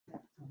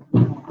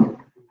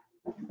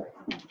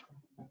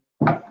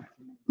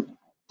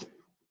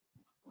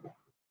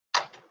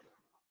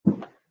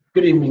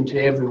Good evening to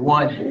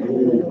everyone.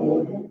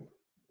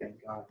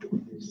 Thank God for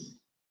this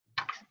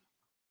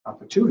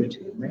opportunity,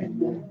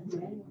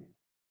 amen.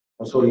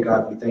 Most holy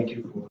God, we thank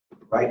you for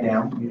right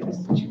now. We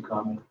ask that you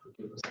come and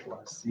forgive us for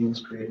our sins,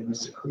 creating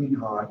us a clean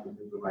heart,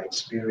 renew the right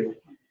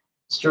spirit.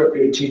 Stir up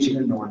your teaching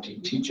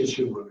anointing. Teach us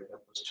your word.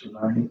 Help us to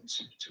learn it,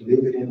 to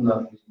live it in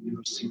love. We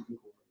receive the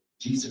glory. In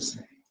Jesus'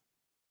 name,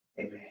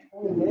 amen.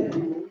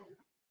 Amen.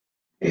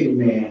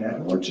 Amen. I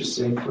want to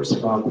say, first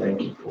of all,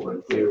 thank you for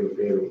a very,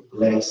 very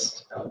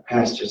blessed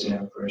pastor's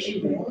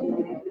anniversary.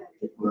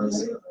 It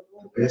was the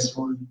best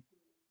one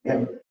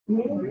ever. We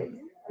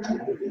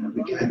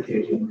got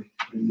there, didn't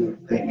we?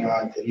 Thank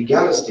God that he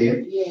got us there.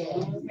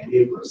 And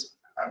it was,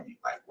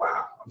 like,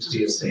 wow. I'm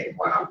still saying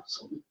wow.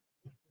 So,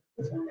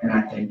 and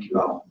I thank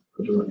you all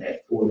for doing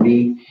that for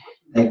me.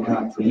 Thank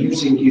God for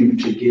using you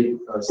to get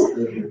us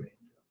there.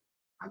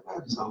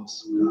 God is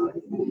awesome,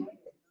 God.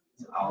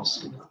 He's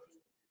awesome, God.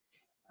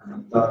 And I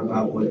thought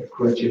about what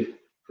Crutcher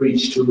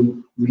preached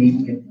to me,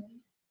 and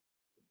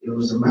it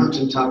was a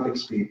mountaintop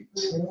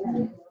experience.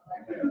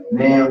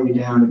 Now we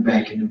down and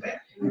back in the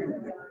valley.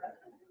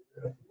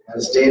 I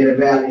stay in the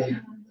valley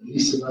at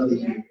least another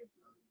year,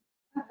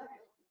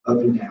 up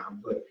and down.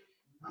 But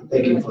I'm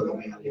thanking for the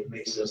valley. It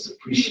makes us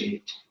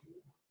appreciate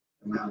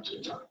the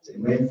mountaintops.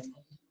 Amen.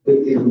 The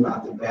good thing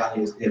about the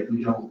valley is that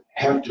we don't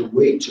have to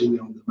wait till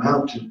we're on the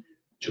mountain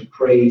to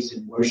praise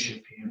and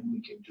worship Him. We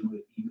can do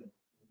it even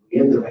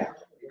in the valley,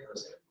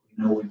 because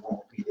we know we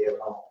won't be there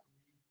long.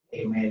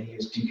 Amen.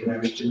 Here's Deacon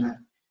Ashton. I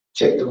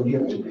checked on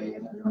him today,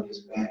 and I know his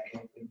back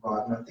has been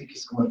bothering. I think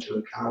he's going to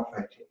a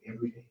chiropractor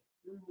every day.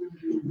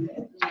 And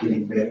it's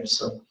getting better.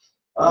 So,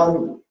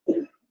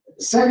 2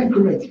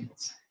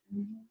 Corinthians.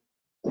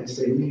 I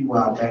say,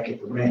 meanwhile, back at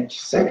the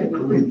ranch, 2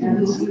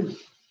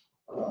 Corinthians,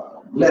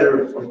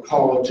 letter of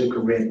Paul to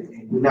Corinth.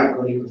 And we're not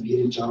going to even get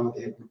into all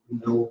that. We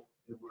know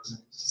it wasn't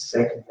the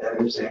second letter,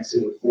 it was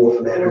actually the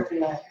fourth letter.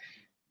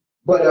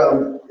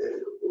 But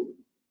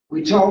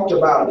we talked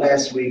about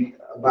last week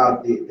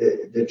about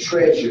the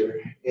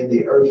treasure in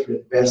the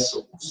earthen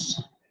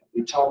vessels.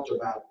 We talked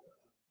about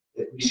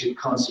that we should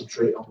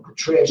concentrate on the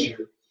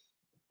treasure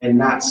and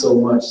not so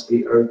much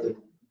the earthen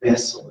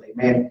vessel.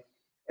 Amen.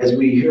 As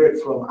we heard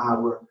from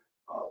our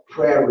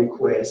prayer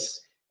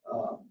requests,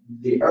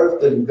 the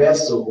earthen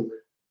vessel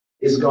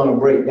is going to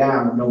break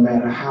down no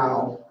matter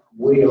how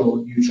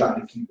well you try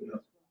to keep it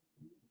up.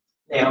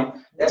 Now,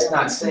 that's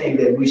not saying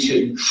that we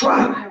shouldn't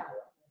try,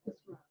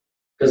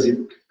 because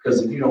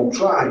if you don't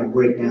try, you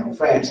break down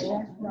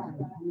faster.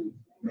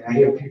 I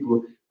hear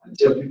people, I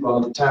tell people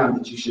all the time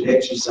that you should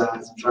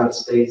exercise and try to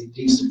stay in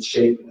decent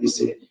shape. And they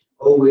say,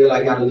 oh, well,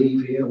 I got to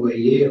leave here. Well,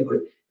 yeah,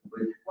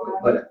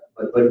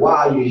 but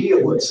while you're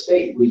here, what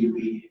state will you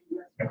be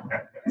in?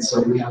 And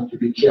so we have to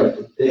be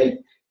careful with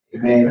that.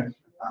 Amen.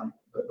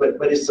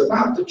 But it's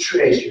about the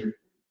treasure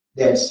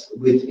that's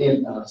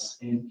within us.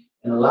 And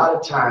a lot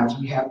of times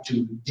we have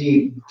to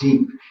dig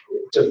deep.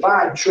 To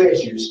find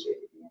treasures,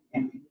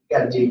 you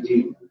got to dig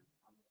deep,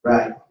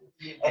 right?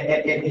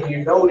 And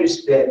you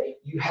notice that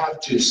you have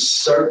to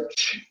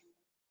search.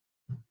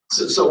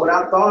 So when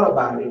I thought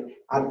about it,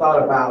 I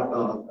thought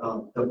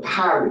about the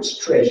pirate's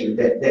treasure,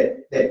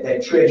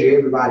 that treasure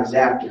everybody's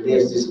after.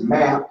 There's this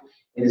map,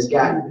 and it's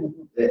got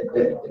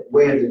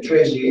where the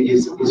treasure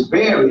is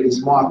buried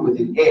is marked with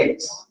an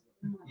X.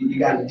 You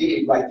got to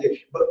dig right there.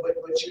 But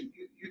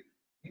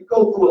you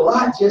go through a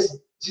lot just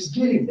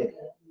getting there.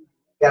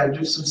 Got to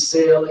do some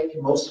sailing.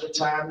 Most of the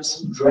time, there's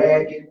some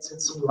dragons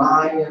and some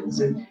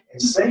lions, and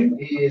Satan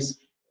is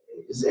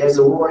as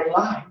a roaring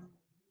lion.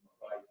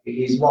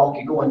 He's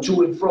walking, going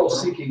to and fro,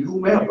 seeking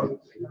whomever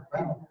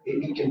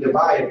he can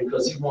devour,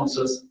 because he wants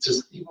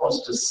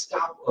to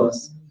stop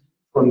us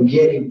from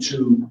getting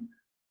to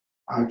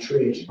our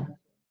treasure.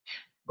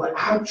 But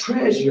our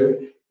treasure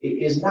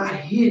is not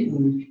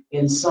hidden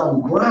in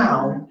some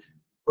ground,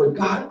 but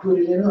God put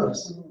it in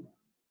us.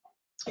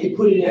 He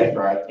put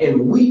it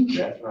in weak,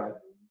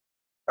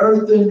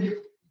 earthen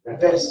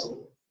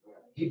vessel.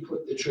 He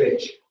put the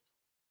treasure.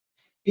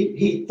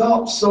 He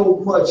thought so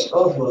much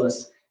of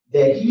us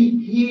that he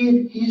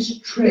hid his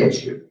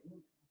treasure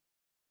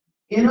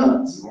in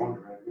us.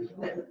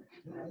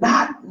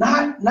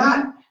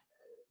 Not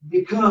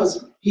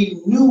because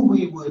he knew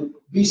we would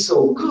be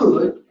so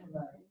good,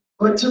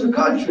 but to the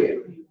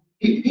contrary.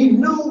 He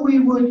knew we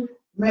would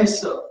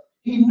mess up.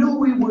 He knew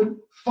we would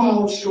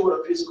fall short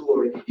of his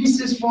glory. He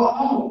says, for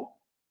all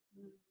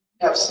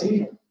have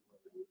sinned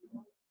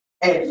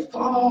and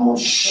fall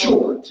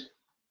short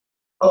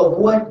of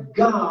what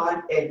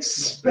God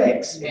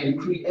expects and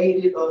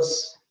created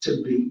us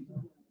to be.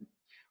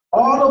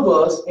 All of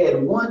us at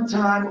one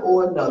time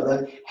or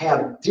another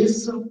have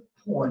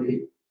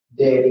disappointed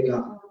Daddy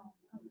God.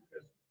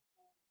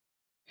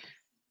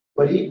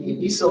 But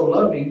he's so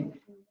loving,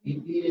 he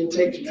didn't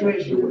take the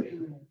treasure away.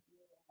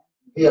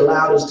 He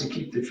allowed us to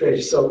keep the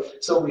treasure.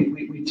 So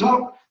we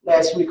talked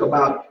last week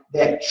about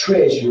that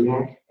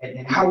treasure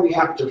and how we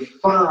have to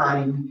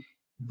find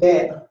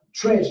that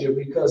treasure,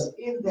 because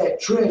in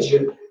that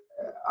treasure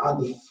are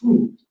the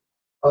fruit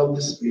of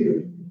the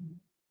Spirit.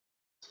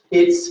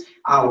 It's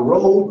our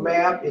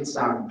roadmap, it's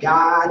our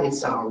guide,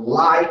 it's our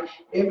light.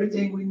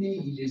 Everything we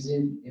need is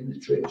in the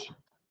treasure.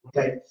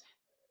 Okay.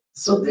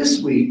 So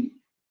this week,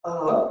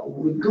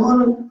 we're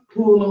gonna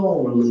pull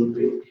on a little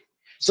bit.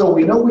 So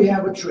we know we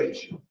have a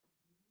treasure.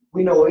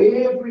 We know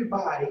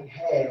everybody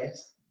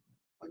has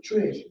a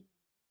treasure.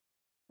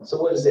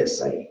 So what does that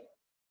say?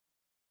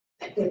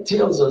 That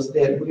tells us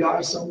that we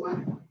are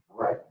somebody,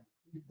 right?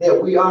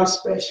 That we are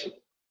special.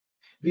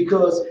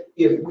 Because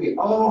if we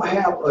all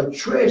have a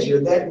treasure,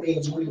 that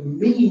means we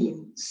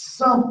mean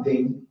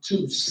something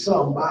to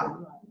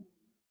somebody.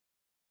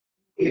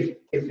 If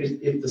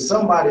the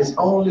somebody is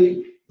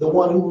only the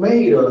one who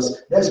made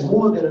us, that's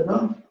more than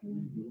enough.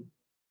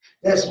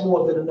 That's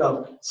more than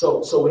enough.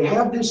 So we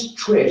have this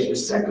treasure,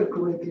 2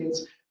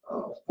 Corinthians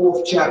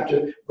 4th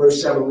chapter,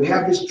 verse 7. We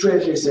have this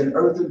treasure, it's in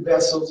earthen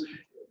vessels.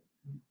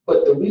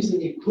 But the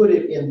reason he put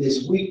it in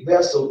this weak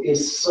vessel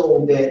is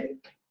so that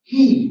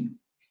he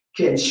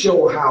can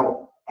show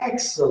how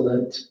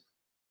excellent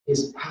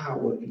his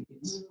power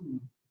is.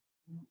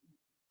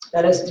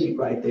 Now that's deep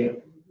right there.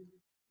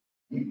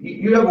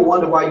 You ever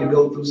wonder why you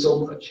go through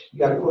so much? You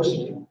got a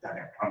question?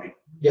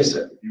 Yes,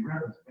 sir. If you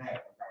reference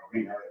back, I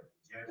read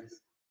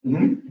Judges, and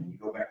you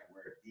go back to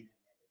where even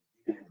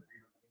in the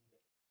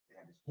they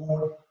had the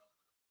sword,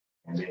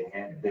 and they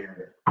had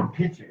their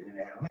pitcher, and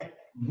they had a lamp.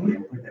 They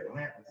put that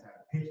lamp inside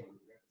the pitcher.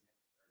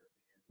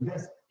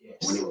 Yes.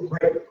 When it was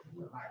break,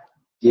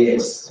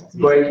 yes,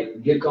 break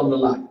it. Here come the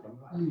light.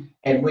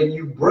 And when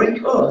you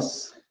break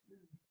us,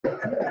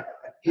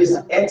 his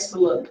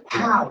excellent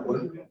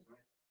power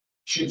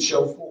should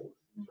show forth.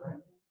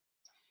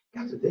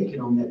 Got to thinking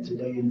on that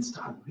today and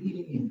start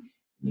reading.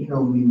 And you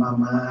know me, my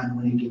mind,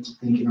 when it gets to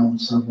thinking on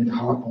something,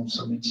 harp on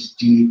something, just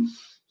dig.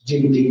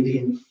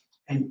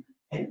 And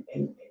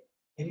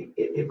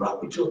it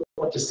brought me to a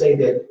point to say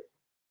that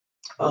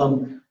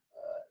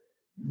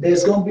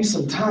there's going to be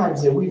some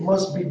times that we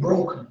must be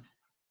broken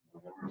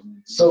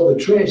so the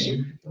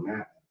treasure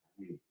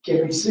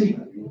can be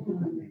seen.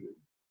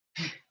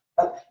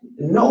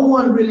 No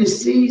one really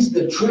sees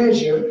the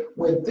treasure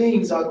when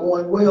things are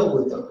going well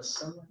with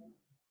us.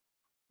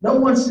 No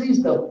one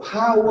sees the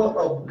power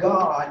of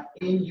God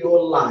in your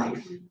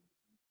life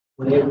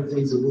when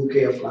everything's a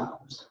bouquet of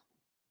flowers.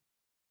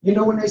 You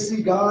know when they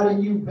see God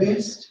in you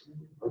best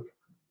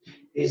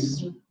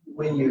is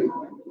when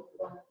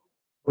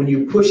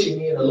you're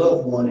pushing in a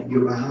loved one and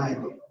you're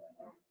behind it.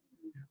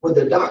 When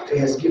the doctor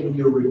has given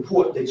you a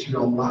report that you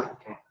don't like.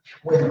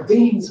 When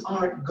things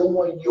aren't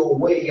going your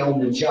way on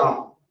the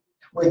job.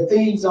 When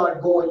things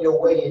aren't going your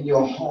way in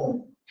your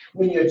home.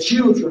 When your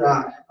children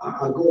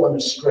are going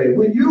astray.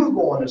 When you're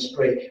going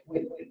astray.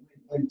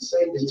 When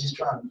Satan is just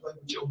trying to play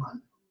with your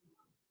mind.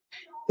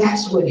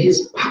 That's when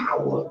his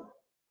power.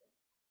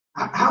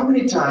 How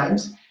many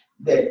times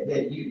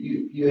that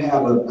you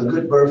have a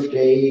good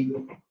birthday,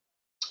 you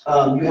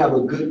have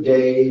a good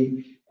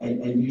day,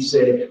 and you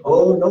say,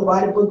 oh,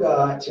 nobody but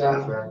God,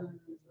 child.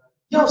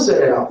 You don't say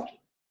that often.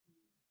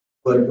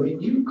 But when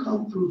you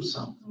come through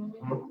something,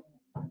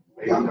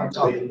 y'all not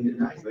talking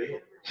tonight.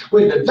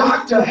 When the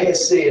doctor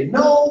has said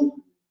no,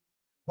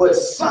 but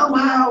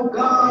somehow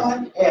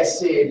God has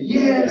said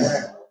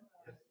yes,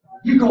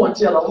 you go and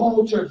tell the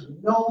whole church,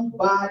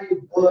 nobody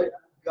but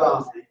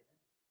God.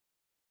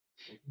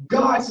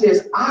 God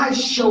says, I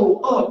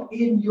show up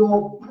in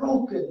your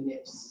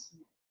brokenness.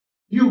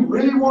 You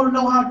really want to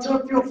know how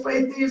tough your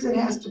faith is? It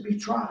has to be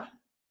tried.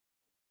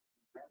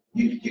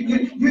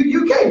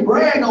 You can't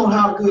brag on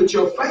how good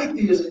your faith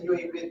is and you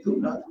ain't been through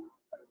nothing.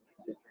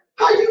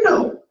 How you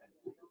know?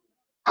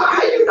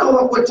 How you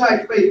know what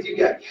type of faith you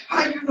got?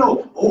 How you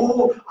know,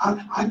 oh,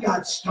 I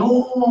got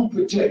storm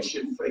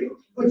protection faith,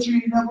 but you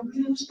ain't never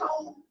been in a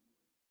storm.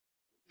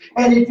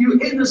 And if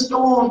you're in the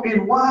storm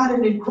and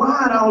whining and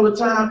crying all the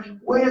time,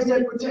 where's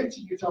that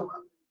protection you're talking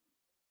about?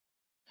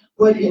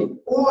 But in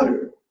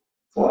order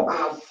for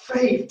our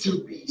faith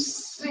to be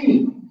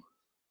seen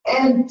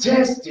and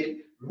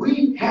tested,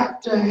 we have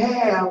to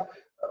have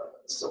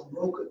some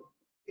broken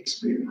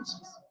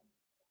experiences.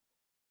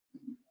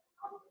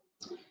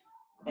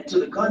 And to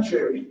the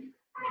contrary,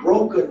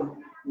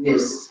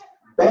 brokenness,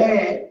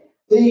 bad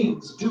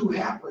things do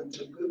happen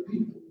to good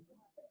people.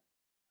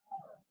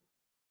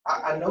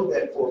 I know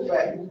that for a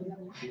fact.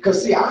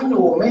 Because see, I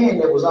know a man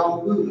that was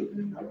all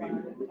good.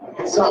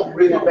 And something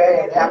really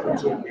bad happened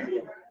to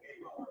him.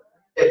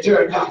 It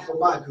turned out for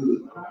my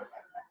good.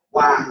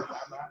 Wow.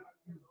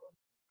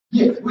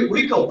 Yeah,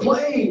 we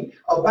complain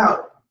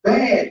about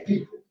bad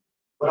people,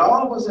 but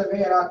all of us have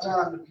had our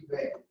time to be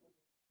bad.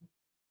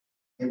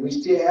 And we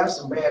still have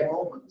some bad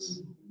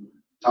moments.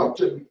 Talk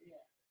to me.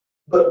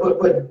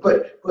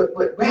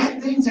 But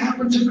bad things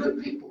happen to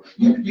good people.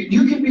 You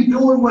can be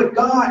doing what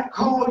God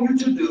called you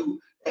to do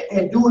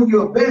and doing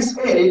your best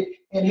at it,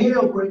 and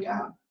hell break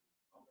out.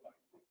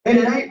 And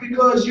it ain't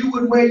because you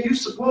were where you're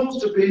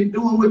supposed to be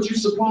doing what you're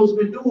supposed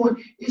to be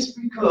doing. It's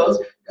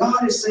because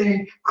God is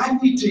saying, I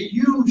need to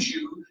use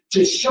you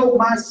to show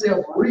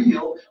myself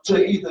real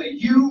to either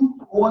you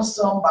or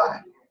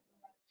somebody.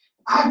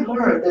 I've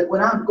learned that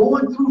when I'm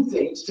going through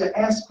things to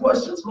ask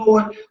questions,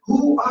 Lord,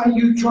 who are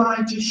you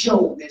trying to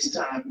show this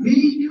time?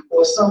 Me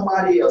or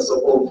somebody else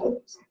or both of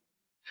us?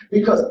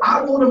 Because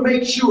I want to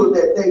make sure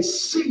that they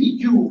see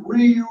you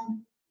real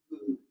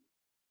good.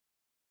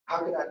 How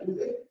can I do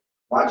that?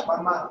 Watch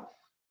my mouth.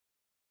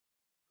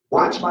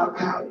 Watch my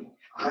pouting.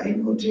 I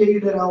ain't going to tell you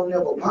that I'll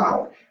never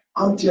pout.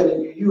 I'm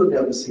telling you, you'll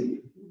never see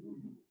it.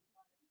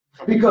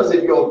 Because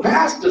if your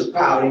pastor's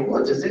pouting,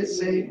 what does it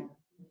say?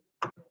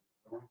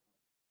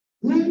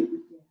 Yeah.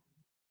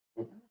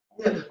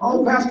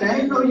 Oh, Pastor, I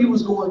didn't know you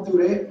was going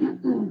through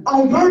that.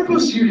 On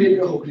purpose, you didn't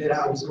know that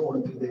I was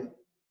going through that.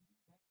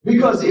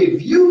 Because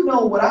if you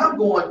know what I'm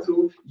going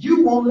through,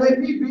 you won't let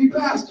me be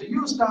pastor.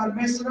 You'll start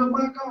messing up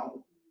my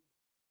call.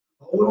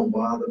 Oh, don't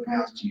bother,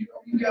 Pastor. You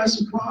know, you got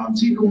some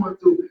problems you're going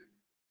through.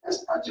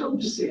 That's not your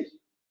decision.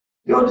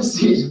 Your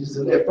decision is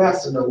to let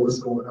Pastor know what's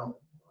going on.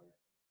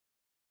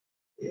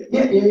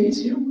 Yeah,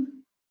 he's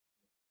human.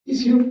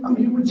 He's human. I'm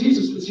human.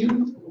 Jesus was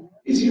human.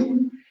 He's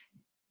human.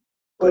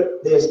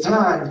 But there's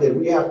times that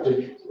we have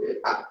to,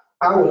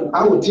 I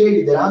will tell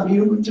you that I'm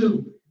human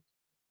too.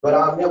 But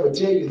I'll never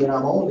tell you that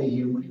I'm only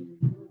human.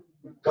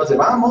 Because if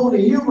I'm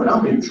only human,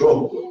 I'm in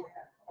trouble.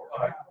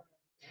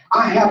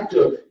 I have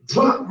to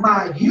drop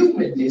my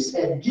humanness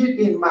and get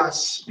in my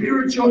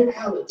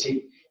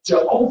spirituality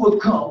to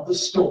overcome the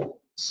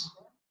storms.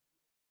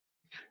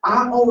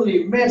 I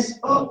only mess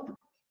up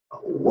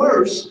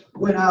worse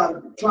when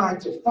I'm trying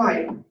to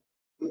fight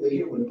with the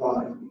human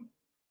part of me.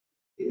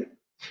 Yeah.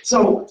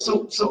 So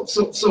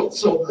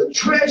the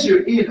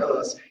treasure in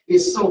us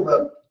is so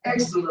the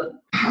excellent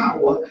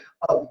power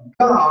of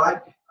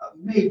God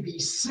may be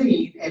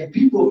seen, and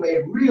people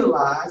may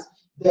realize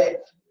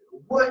that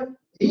what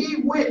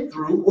he went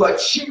through, what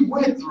she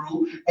went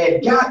through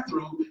and got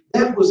through,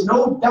 that was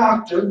no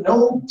doctor,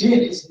 no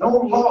dentist, no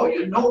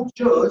lawyer, no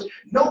judge,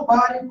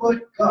 nobody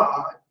but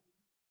God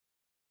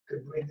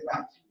could bring it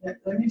out.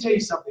 Let me tell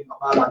you something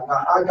about our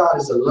God. Our God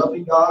is a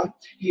loving God.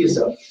 He is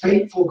a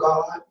faithful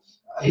God.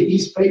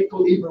 He's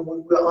faithful even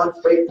when we're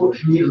unfaithful.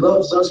 He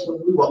loves us when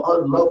we were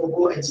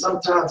unlovable. And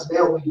sometimes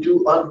now we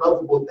do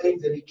unlovable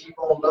things and he keeps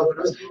on loving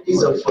us.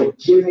 He's a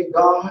forgiving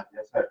God.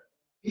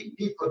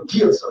 He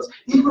forgives us.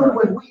 Even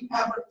when we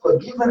haven't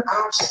forgiven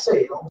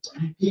ourselves,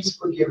 he's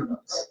forgiven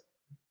us.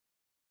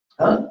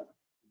 Huh?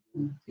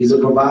 He's a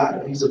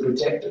provider. He's a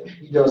protector.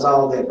 He does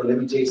all that. But let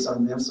me tell you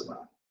something else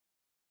about him.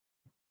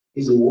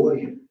 He's a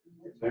warrior.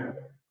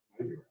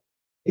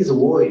 He's a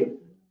warrior.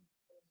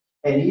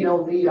 And he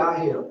don't need our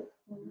help.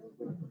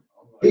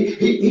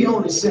 He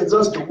only sends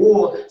us to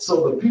war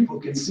so the people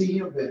can see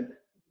him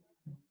better.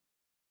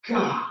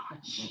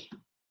 Gosh.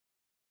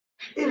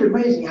 It's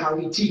amazing how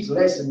he teaches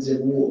lessons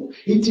in war.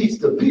 He teaches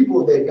the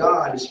people that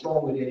God is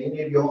stronger than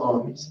any of your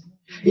armies.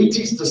 He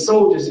teaches the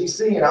soldiers, he's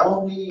saying, I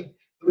don't need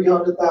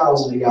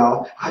 300,000 of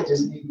y'all. I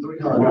just need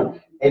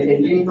 300.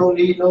 And you ain't gonna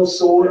need no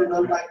sword or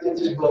nothing like that.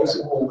 Just blow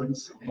some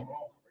horns.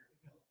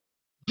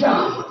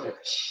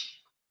 Gosh.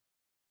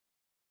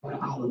 But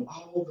out of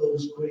all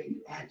those great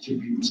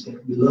attributes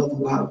that we love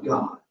about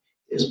God,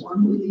 there's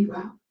one we leave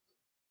out.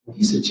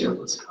 He's a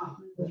jealous God.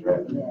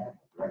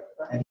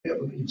 Have you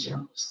ever been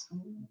jealous?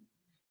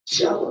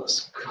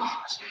 Jealous,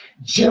 gosh.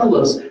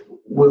 Jealous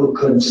will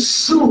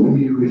consume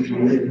you if you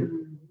let it.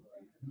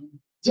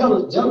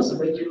 Jealous will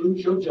make you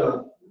lose your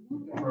job.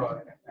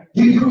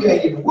 You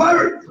can't even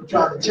work for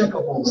trying to check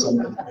up on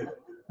somebody.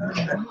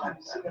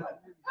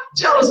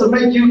 Jealous will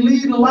make you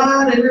leave the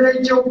line and it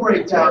ain't your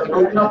break time. You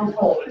open up the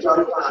phone and try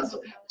to find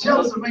something.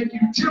 Jealous will make you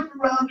tip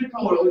around the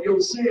corner on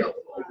your cell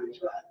phone and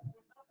try.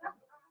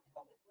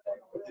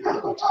 You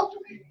gotta go talk to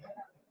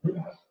me.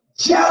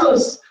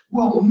 Jealous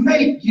will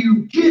make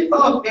you get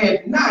up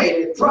at night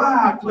and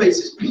drive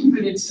places,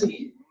 peeping and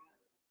seeing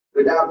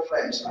without a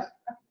flashlight.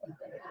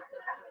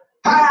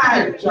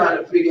 Hide trying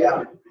to figure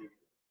out.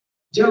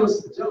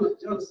 Jealous will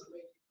make you go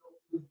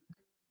through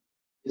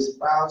your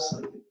spouse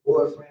or your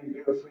boyfriend,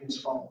 girlfriend's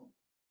phone.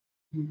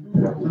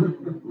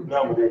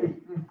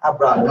 I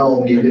brought it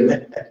home, didn't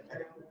it?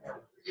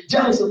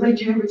 Jealous will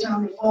make you every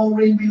time the phone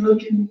ring be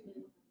looking.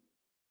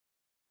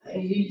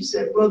 And he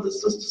said, brother,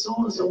 sister,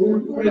 so-and-so, who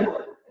would pray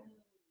for?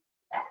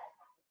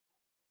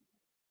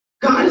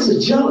 God is a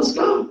jealous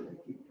God.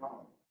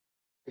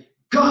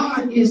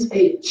 God is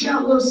a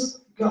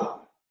jealous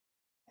God.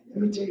 And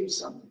let me tell you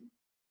something.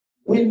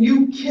 When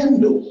you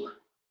kindle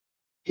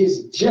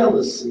his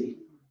jealousy,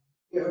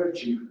 it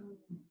hurts you.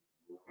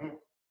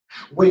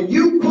 When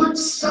you put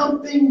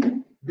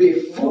something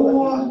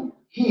before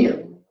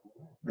him,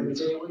 let me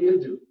tell you what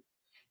he'll do.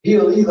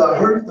 He'll either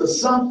hurt the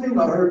something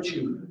or hurt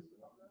you.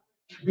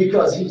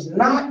 Because he's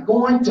not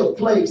going to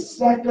play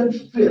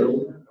second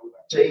fiddle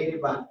to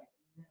anybody.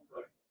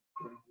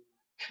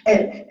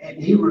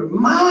 And he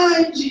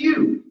reminds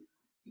you,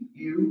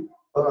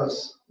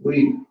 us,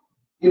 we,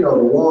 the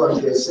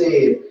ones that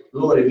said,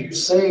 Lord, if you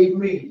save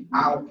me,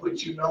 I'll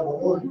put you number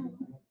one.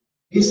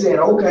 He said,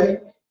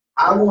 okay,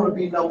 I want to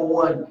be number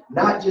one,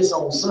 not just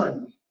on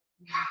Sunday.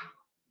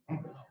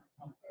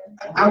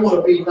 I want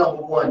to be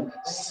number one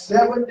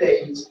 7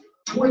 days,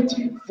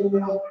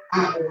 24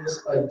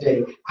 hours a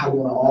day. I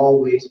want to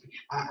always be.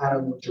 I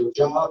don't want your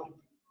job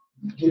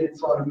to get in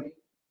front of me.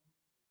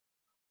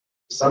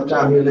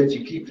 Sometimes he'll let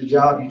you keep the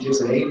job, you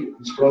just hate it, you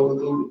struggle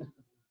through it.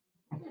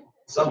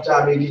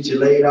 Sometimes he'll get you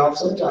laid off,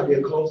 sometimes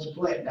he'll close the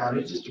plant down.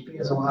 It just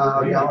depends on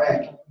how y'all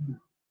act.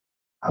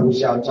 I wish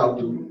y'all talk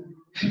to me.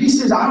 He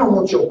says, I don't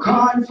want your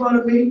car in front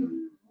of me.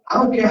 I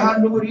don't care how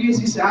new it is.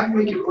 He said, I can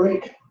make it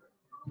break.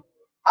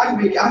 I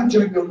can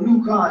turn your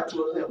new car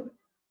into a lemon.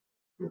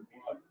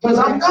 Because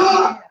I'm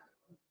God.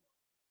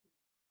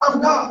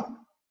 I'm God.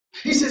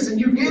 He says, and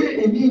you get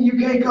it, and then you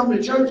can't come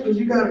to church because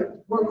you got to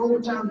work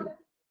overtime.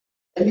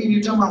 And then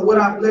you talking about what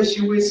I bless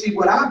you with. See,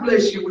 what I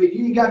bless you with,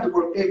 you ain't got to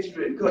work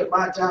extra and cut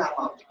my time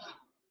off to keep.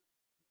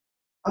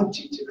 I'm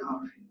teaching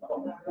already.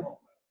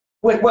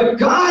 What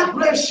God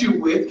bless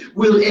you with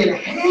will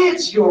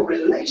enhance your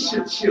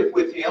relationship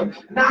with Him,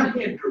 not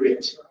hinder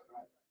it.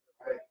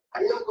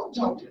 How y'all gonna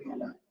talk to me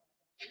tonight?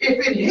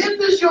 If it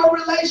hinders your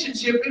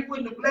relationship, it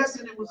wasn't a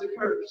blessing, it was a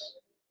curse.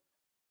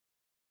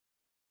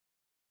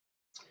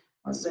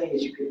 I'm saying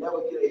is you can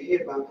never get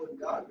ahead by putting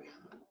God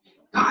behind.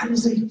 God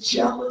is a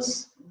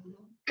jealous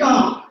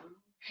God.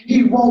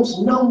 He wants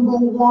number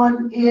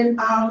one in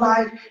our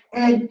life,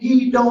 and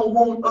He don't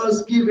want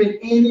us giving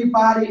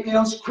anybody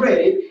else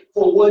credit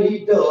for what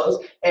He does,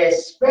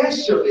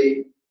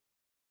 especially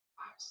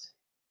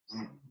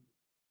ourselves.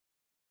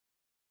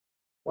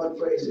 One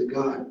phrase that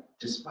God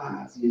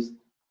despises is,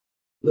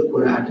 look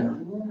what I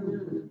done.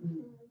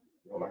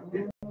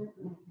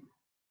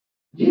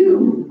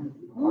 You.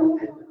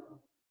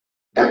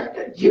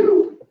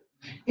 You.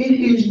 It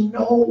is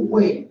no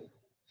way.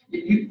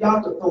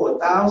 Y'all can throw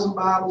 1,000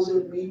 Bibles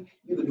at me.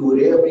 You can do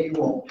whatever you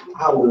want.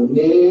 I will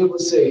never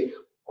say,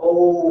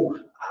 oh,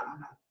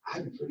 I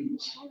can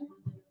preach.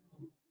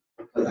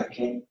 Because I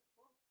can't.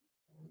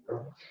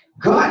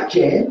 God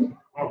can.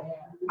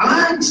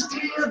 I'm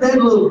still that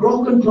little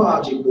broken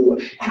project boy.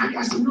 And I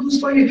got some news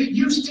for you.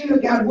 You still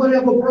got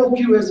whatever broke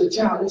you as a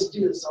child. It's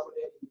still some of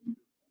that.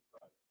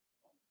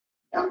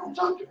 Y'all don't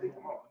talk to me.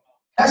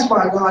 That's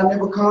why God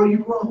never called you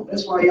grown.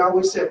 That's why He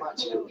always said, my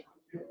children.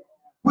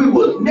 We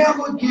will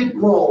never get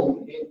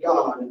grown in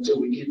God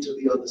until we get to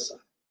the other side.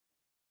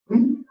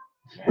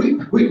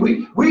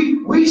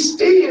 We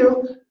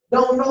still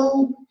don't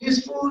know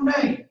His full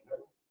name.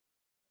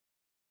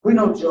 We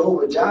know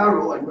Jehovah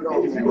Jireh and we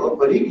know a few of them,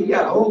 but He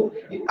got a whole.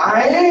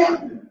 I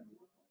am.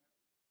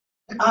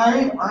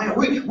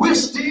 We're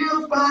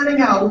still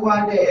finding out who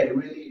our daddy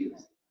really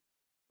is.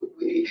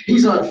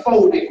 He's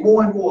unfolding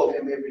more and more of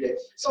Him every day.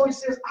 So He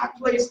says, I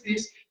place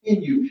this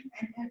in you.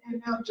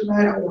 And now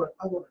tonight I want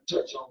to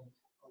touch on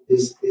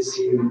this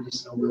here, and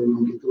just know where we're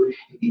going to get through it.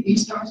 He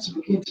starts to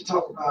begin to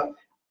talk about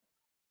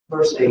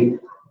verse 8.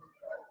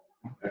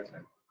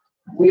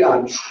 We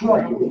are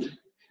troubled.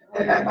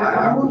 And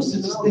I want us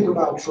to just think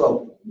about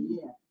trouble.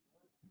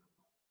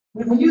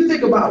 When you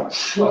think about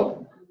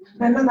trouble,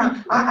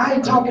 I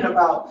ain't talking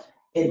about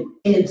an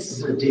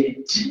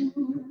incident.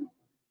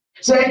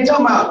 So I ain't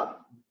talking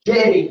about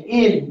getting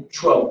in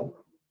trouble,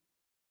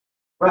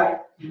 right?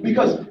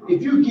 Because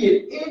if you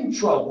get in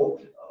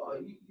trouble,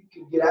 you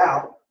can get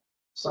out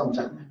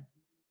sometime.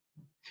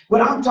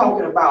 But I'm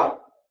talking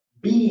about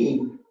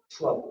being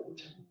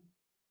troubled.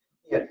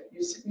 Yeah,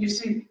 you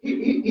see,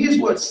 here's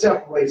what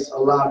separates a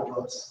lot of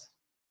us.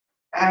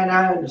 And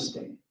I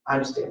understand.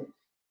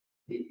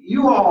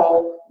 You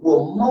all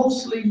were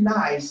mostly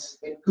nice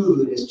and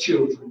good as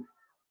children.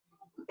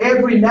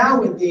 Every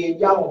now and then,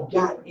 y'all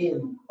got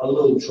in a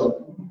little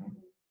trouble.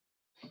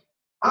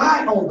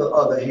 I, on the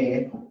other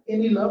hand,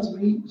 and He loves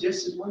me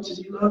just as much as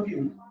He loves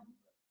you.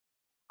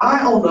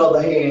 I, on the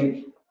other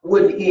hand,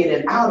 went in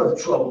and out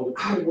of trouble.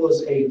 I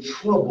was a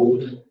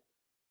troubled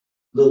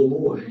little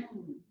boy.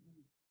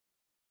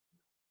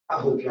 I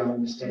hope y'all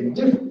understand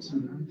the difference.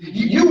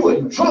 You were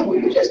in trouble.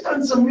 You just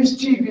done some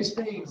mischievous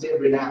things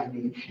every now and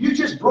then. You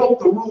just broke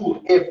the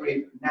rule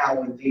every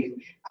now and then.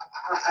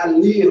 I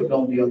lived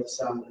on the other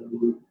side of the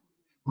rule.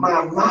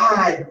 My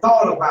mind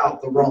thought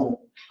about the wrong.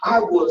 I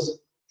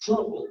was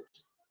troubled.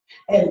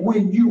 And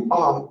when you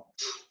are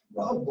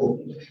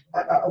troubled,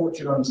 I want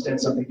you to understand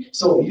something.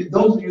 So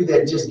those of you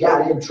that just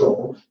got in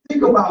trouble,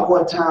 think about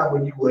one time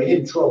when you were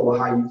in trouble,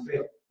 how you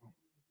felt.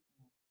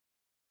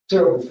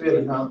 Terrible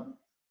feeling, huh?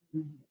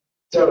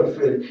 Terrible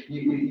feeling.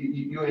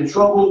 You're in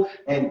trouble,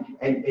 and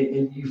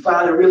you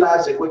finally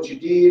realize that what you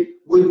did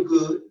wasn't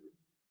good,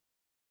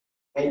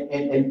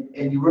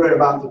 and you worry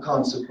about the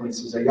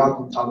consequences. And y'all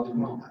can talk to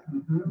me about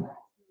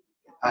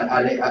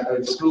it.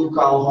 I school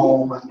call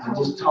home. I'm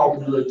just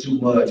talking a little too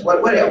much.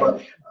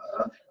 Whatever.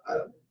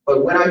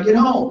 But when I get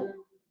home,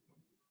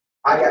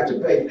 I got to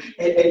pay.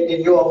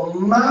 And your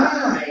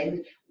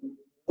mind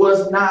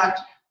was not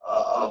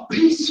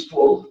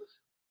peaceful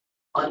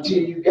until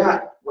you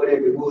got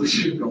whatever it was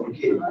you were going to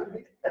get.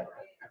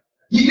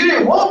 You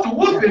didn't want the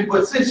whooping,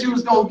 but since you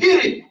was going to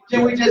get it,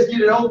 can we just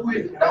get it over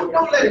with?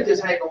 Don't let it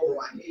just hang over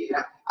my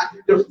head.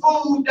 The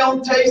food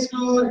don't taste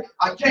good.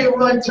 I can't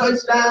run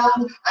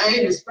touchdowns. I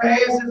ain't as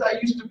fast as I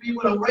used to be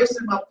when I'm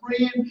racing my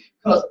friend,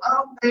 because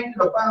I'm thinking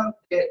about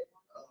that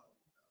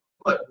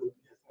butt whooping.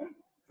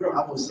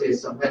 I'm gonna say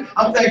something.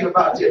 I'm thinking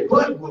about your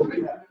butt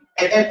whooping,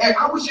 and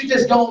I wish you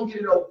just don't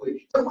get it over with.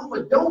 So,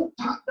 mama, don't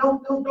talk,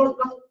 don't.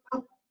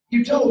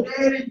 You told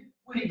daddy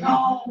when he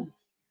called,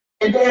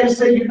 and daddy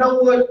said, you know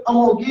what, I'm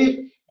gonna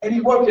get, and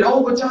he working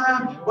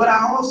overtime, but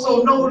I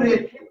also know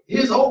that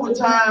his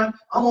overtime,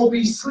 I'm gonna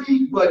be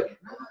asleep, but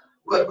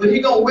he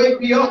gonna wake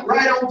me up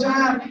right on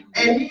time,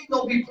 and he ain't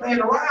gonna be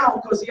playing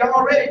around because he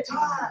already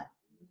tired.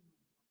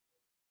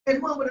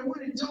 And mama, they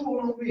went and told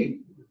on me.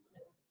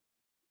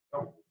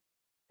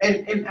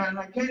 And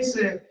I can't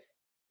say,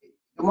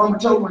 the mama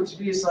told me what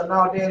you did, so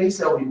now daddy, he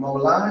said, oh, you more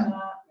lying.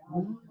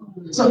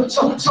 So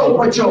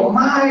but your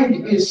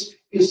mind is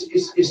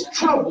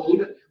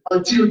troubled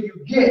until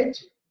you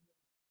get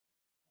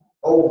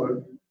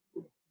over.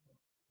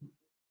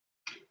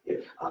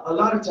 A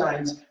lot of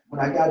times when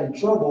I got in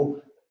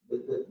trouble,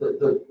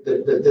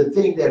 the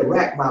thing that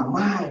racked my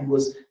mind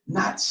was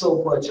not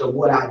so much of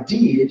what I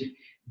did,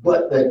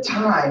 but the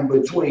time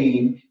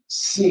between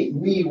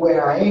me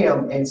where I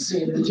am and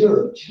seeing the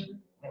judge.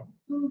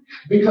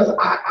 Because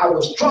I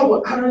was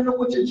troubled. I didn't know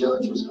what the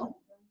judge was doing.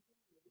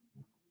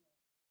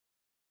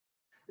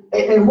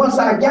 And once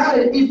I got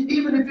it,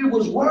 even if it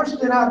was worse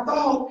than I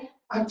thought,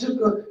 I took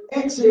an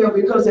exhale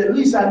because at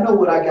least I know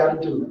what I got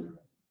to do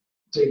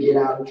to get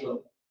out of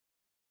trouble.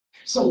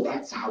 So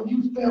that's how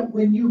you felt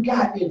when you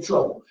got in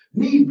trouble.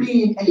 Me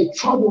being a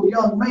troubled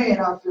young man,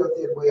 I felt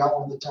that way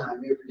all the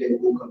time, every day.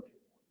 Woke up.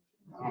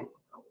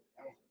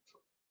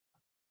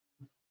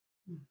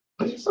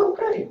 But it's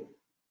okay.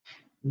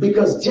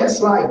 Because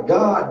just like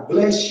God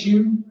bless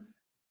you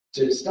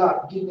to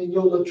stop getting in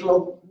your little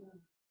trouble,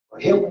 or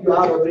help you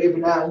out of it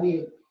every now and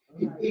then,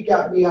 he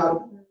got me out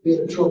of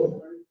being in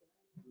trouble.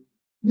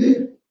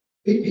 Yeah,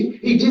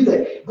 he did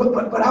that.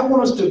 But I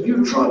want us to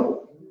view trouble.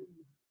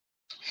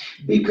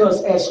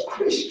 Because as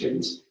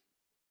Christians,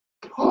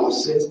 Paul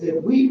says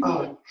that we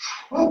are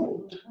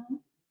troubled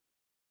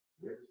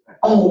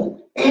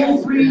on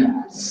every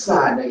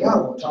side. Now,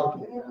 y'all gonna talk to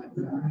me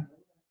tonight.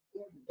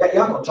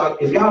 Y'all gonna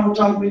talk. If y'all don't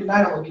talk to me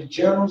tonight, I'm gonna get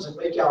journals and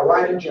make y'all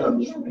write in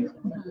journals for me.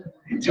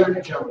 And turn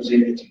the journals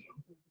into you.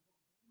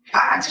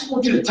 I just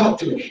want you to talk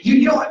to me.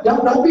 You know,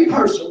 don't be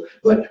personal,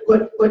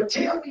 but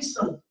tell me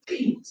some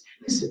things.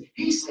 Listen,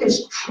 he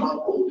says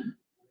troubled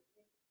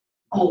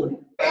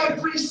on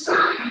every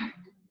side.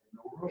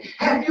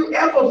 Have you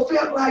ever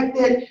felt like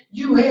that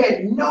you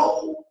had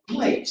no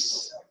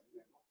place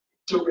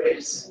to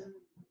rest?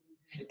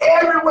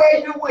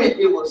 Everywhere you went,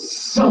 it was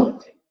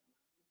something.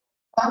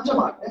 I'm talking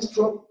about that's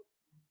trouble.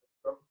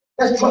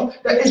 That's trouble.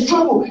 It's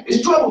trouble.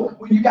 It's trouble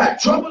when you got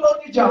trouble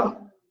on your job.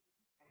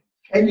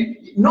 And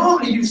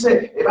normally you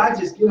say, if I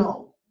just get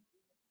home.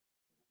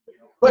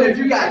 But if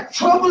you got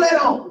trouble at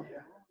home,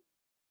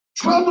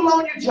 trouble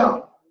on your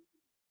job,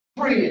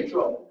 friend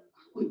trouble.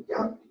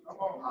 I'm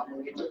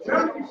gonna get to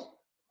trouble.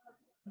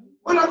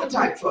 What other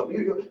type of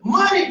trouble?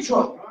 Money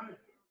trouble.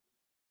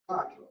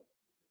 Car trouble.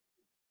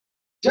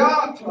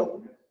 Job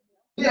trouble.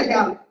 Then I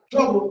got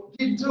trouble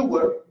getting to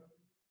work.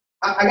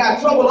 I got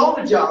trouble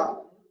on the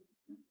job.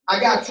 I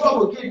got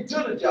trouble getting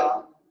to the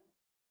job.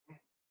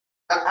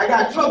 I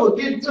got trouble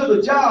getting to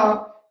the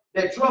job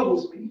that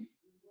troubles me.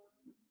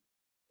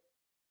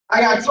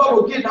 I got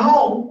trouble getting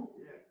home.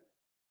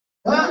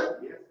 Huh?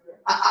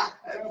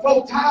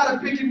 Folks tired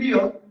of picking me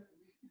up.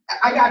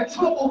 I got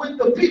trouble with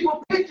the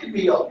people picking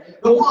me up.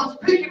 The ones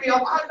picking me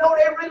up, I know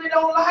they really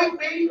don't like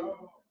me.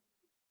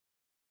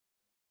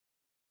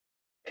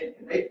 And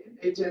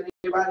they tell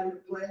everybody in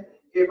the plant,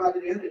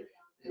 everybody in it,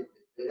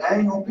 that I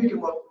ain't gonna pick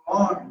him up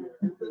tomorrow.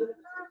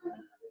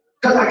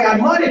 Because I got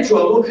money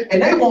trouble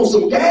and they want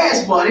some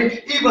gas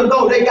money, even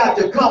though they got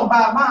to come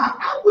by my,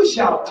 I wish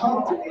y'all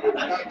talked to me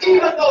tonight.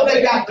 Even though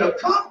they got to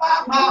come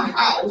by my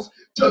house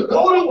to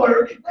go to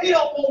work, they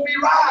don't want me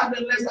riding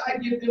unless I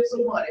give them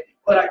some money.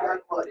 But I got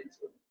money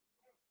trouble.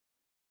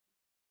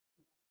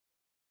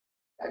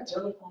 That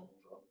telephone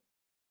trouble.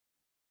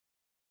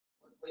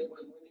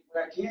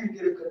 When I can't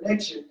get a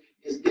connection,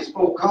 it's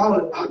folks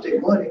calling about their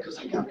money because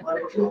I got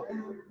money trouble.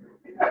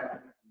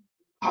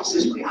 Paul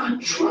says, we are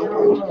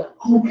troubled.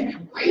 Oh,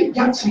 man, wait,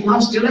 y'all see, y'all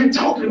still ain't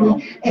talking to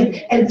me.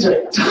 And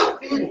to top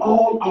it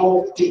all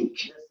off, Dick.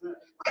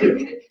 Wait a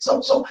minute.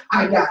 So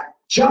I got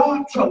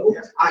job trouble.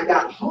 I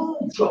got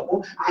home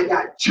trouble. I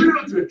got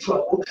children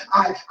trouble.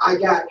 I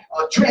got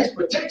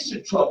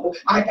transportation trouble.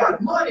 I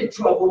got money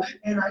trouble.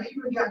 And I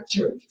even got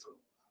church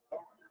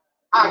trouble.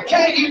 I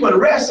can't even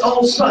rest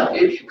on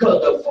Sunday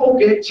because the folk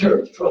at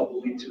church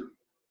trouble me too.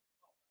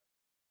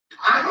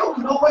 I don't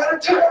know where to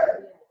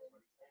turn.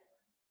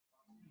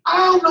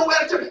 I don't know where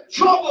to turn.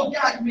 Trouble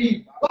got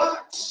me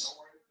boxed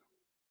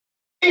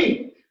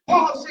in.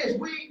 Paul says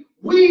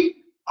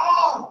we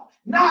are,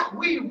 not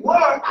we were.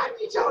 I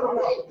need y'all to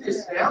write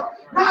this down.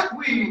 Not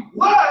we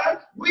were,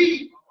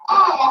 we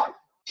are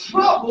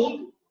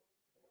troubled.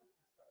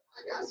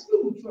 I got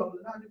school trouble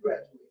and I didn't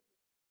graduate.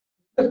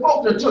 The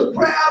folks that took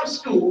prayer out of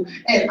school,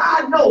 and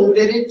I know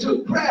that it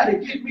took prayer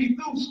to get me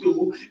through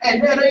school,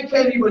 and then they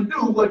can't even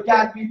do what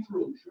got me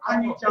through.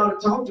 I need y'all to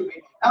talk to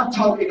me. I'm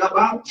talking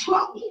about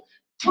trouble.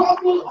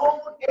 trouble on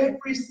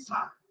every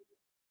side.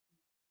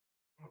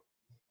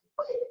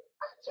 Wait,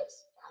 I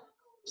just gotta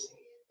see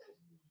it.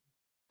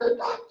 The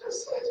doctor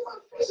says my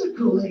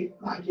physical ain't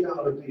like it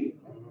ought to be.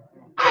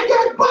 I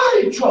got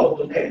body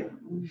trouble now.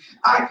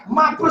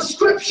 My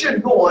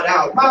prescription going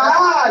out.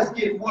 My eyes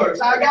get worse.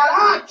 I got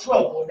eye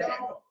trouble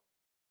now.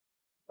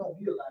 Don't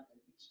feel like I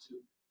used to.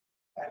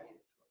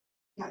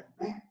 Got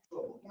back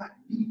trouble. Got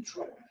knee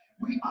trouble.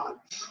 We are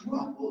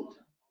troubled.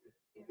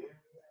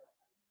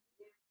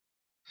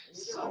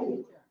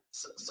 So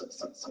I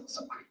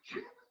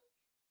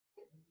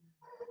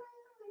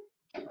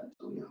can't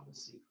tell y'all a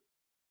secret.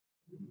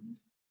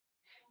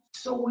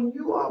 So when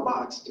you are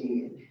boxed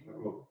in,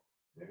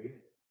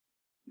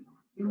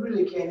 you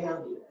really can't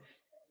handle it.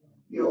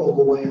 You're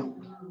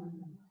overwhelmed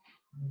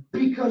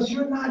because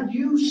you're not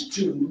used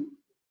to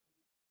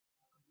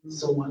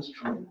so much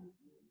trouble.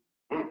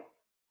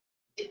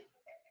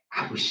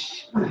 I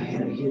wish I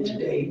had her here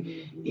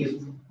today.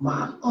 If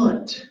my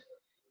aunt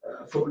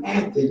from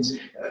Athens,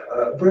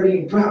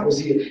 Bernie Proud was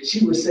here,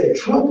 she would say,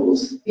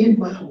 troubles in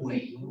my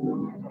way.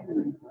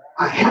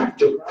 I have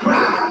to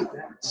cry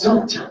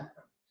sometimes.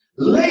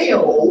 Lay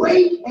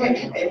awake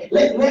and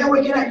lay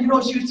awake and you know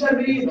what she was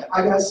telling me?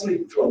 I got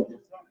sleep trouble.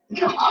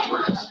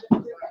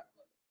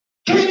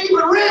 Can't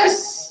even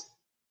rest.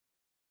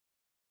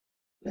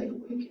 Lay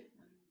awake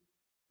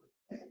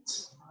at night.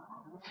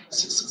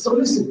 So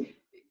listen,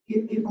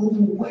 it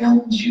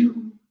overwhelms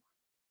you.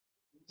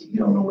 You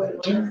don't know where to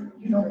turn.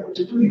 You don't know what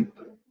to do.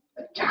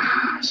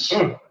 Gosh.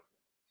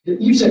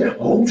 You say,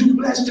 oh, I'm too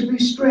blessed to be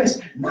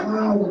stressed.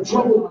 Now when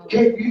trouble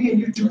came in,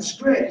 you're too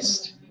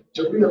stressed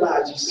to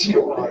realize you're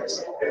still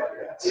blessed.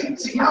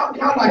 See, y'all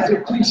like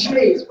the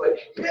cliches, but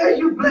yeah,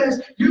 you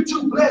blessed. You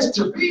too blessed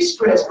to be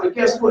stressed, but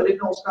guess what? It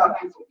don't stop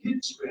you from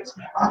getting stressed.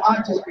 I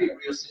just be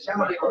real, since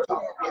y'all ain't gonna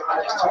talk to me.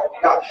 I just talk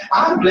to y'all.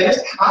 I'm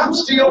blessed. I'm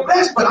still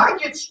blessed, but I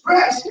get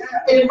stressed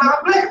in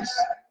my blessed.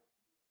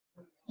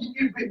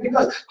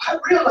 Because I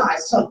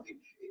realize something.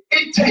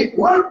 It takes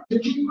work to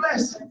keep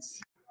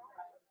blessings.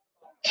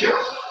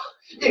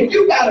 If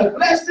you got a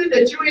blessing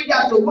that you ain't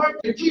got to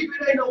work to keep,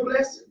 it ain't no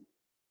blessing.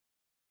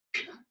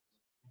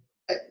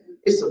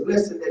 It's a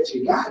blessing that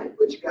you got it,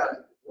 but you got to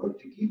work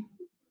to keep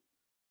it.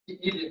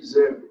 You didn't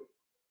deserve it,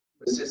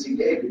 but since he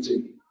gave it to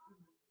you.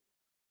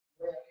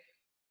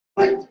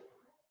 But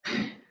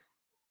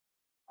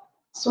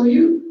so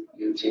you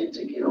tend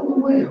to get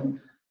overwhelmed.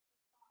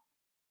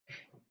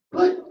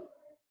 But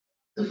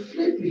the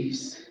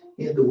flippies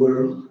in the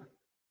world,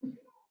 they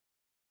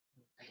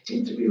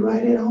tend to be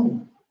right at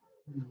home.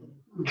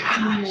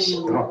 Gosh.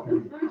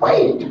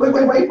 Wait,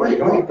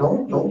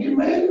 don't get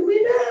mad at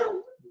me now.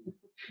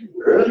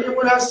 Earlier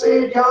when I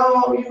said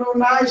y'all,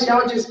 nice,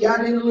 y'all just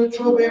got in a little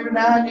trouble every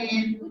now and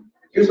then.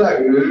 He was like,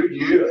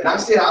 yeah. And I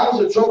said I was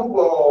a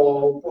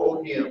trouble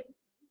for him.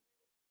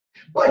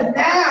 But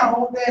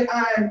now that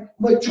I'm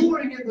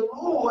maturing in the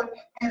Lord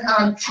and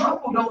I'm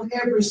troubled on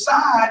every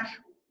side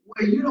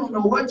where you don't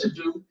know what to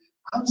do,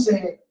 I'm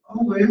saying,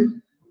 oh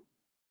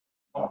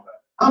well,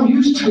 I'm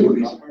used to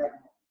it.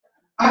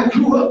 I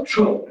grew up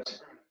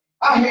troubled.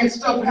 I had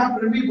stuff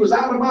happen to me was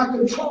out of my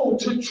control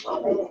to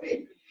trouble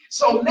me.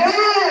 So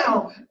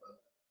now,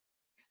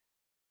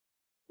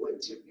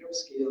 what tip your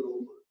scale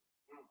over?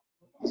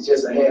 It's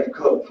just a half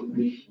cup for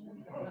me.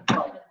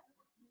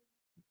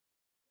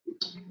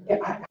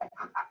 Yeah,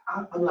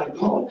 I'm like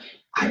Paul.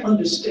 I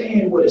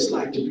understand what it's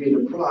like to be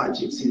in the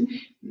projects and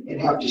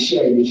have to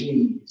share your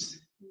jeans.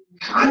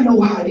 I know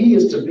how it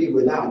is to be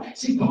without.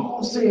 See,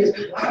 Paul says,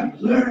 I've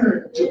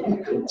learned to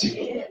be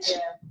content.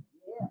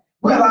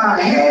 Whether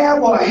I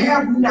have or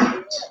have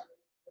not,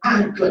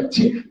 I'm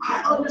content.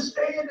 I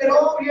understand that,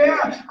 oh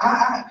yeah,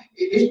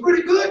 it's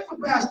pretty good for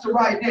Pastor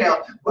right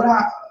now, but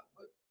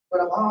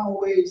I'm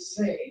always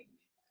saying,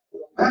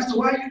 Pastor,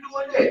 why are you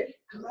doing that?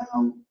 Because I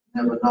don't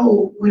never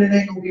know when it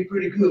ain't gonna be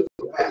pretty good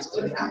for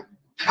Pastor. And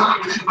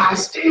I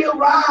still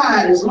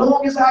ride as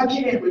long as I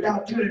can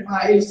without turning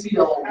my AC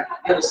on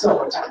in the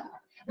summertime.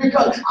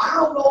 Because I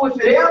don't know if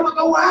it ever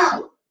go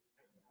out.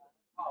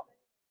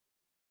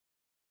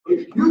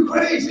 If you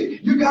crazy,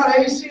 you got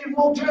AC and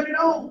won't turn it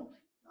on.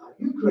 No,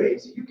 you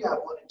crazy. You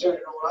got one to turn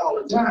it on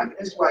all the time. And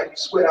that's why you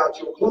sweat out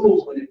your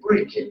clothes when it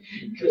breaks it.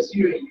 Because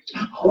you ain't,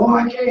 oh,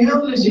 I can't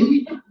handle this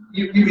heat.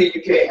 You mean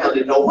you can't handle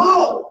it no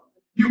more.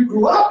 You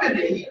grew up in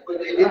the heat, but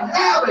they didn't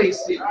have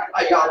AC.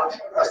 Y'all,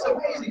 that's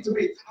amazing to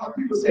me. How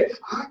people say,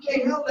 I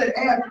can't handle that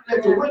air,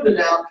 let the window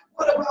down.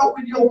 What about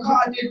when your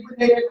car didn't, when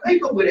they didn't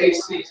make it with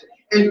AC?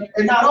 And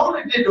not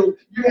only did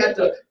you had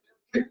to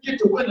get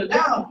the window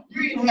down,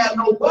 you didn't have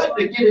no button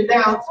to get it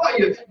down for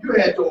you. You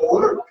had to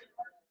work.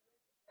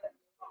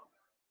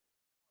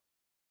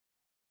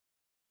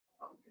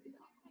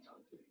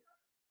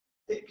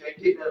 They can't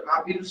get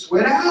our people to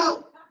sweat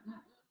out.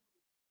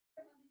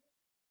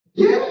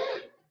 Yeah.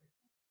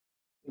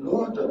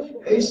 Lord,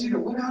 the AC that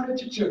went out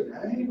at your church.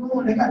 I ain't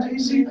going. They got the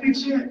AC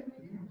fixed yet.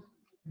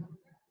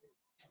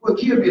 Well,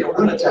 kill me in the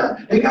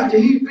wintertime. They got the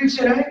heat fixed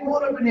yet. I ain't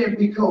going up in there and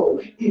be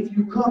cold. If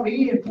you come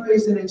in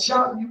praising and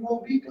shouting, you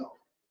won't be cold.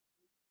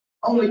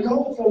 Only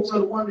cold folks are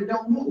the ones that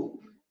don't move.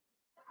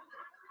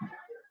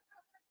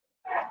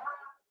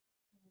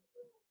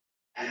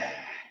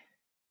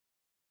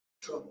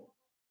 trouble.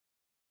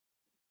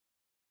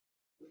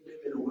 We live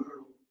in a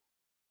world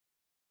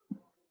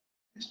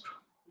that's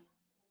trouble.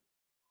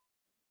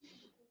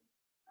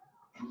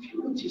 And if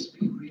you will just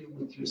be real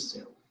with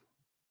yourself,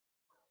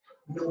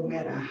 no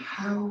matter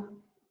how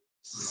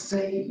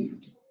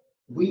saved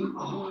we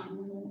are,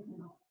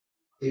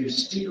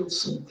 there's still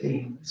some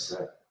things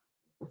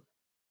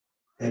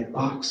that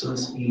box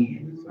us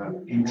in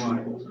and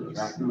trouble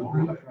us.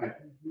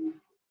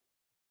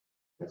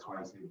 That's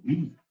why I said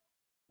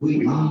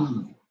we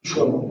are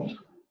troubled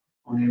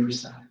on every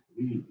side.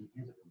 we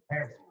is a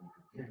comparison.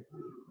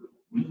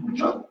 We're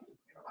troubled.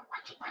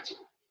 Watch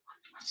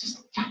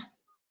this.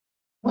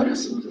 What are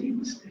some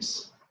things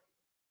that's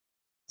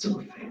some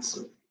effects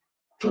of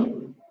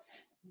trouble?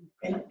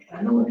 And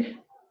I know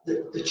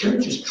the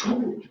church is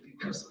troubled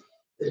because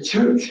the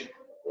church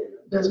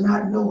does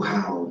not know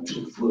how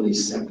to fully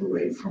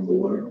separate from the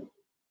world.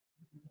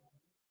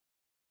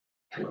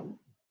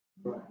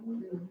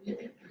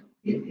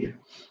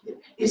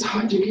 It's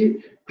hard to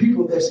get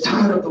people that's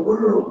tired of the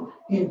world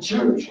in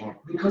church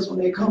because when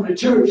they come to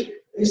church,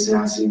 they say,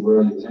 I see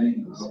worldly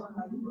things.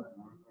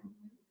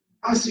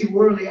 I see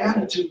worldly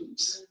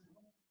attitudes.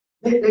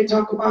 They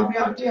talk about me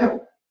out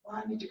there. Well,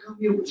 I need to come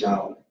here with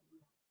y'all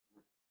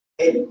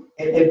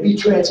and be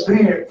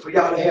transparent for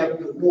y'all to have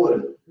good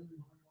water.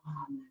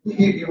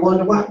 You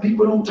wonder why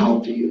people don't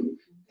talk to you?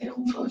 They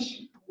don't trust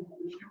you.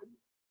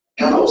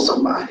 Hello,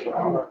 somebody.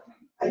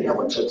 Hey, I'm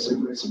gonna touch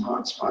some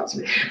hot spots.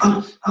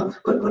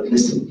 But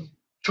listen,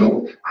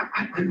 trouble.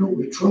 I know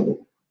we're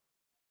trouble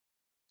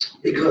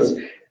because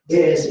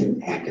there's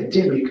an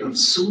epidemic of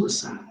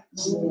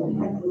suicides.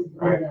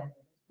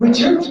 We're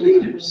church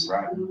leaders,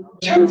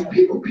 church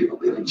people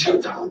been in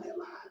church all their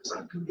lives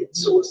are committing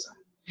suicide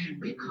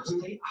because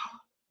they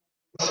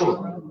are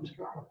troubled.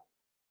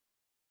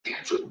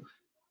 They're troubled.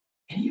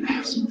 And you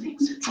have some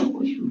things that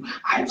trouble you.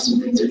 I have some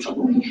things that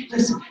trouble me.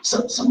 Listen,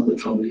 some of the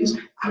trouble is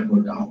I've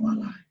worked all my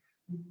life.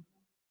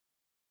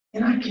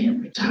 And I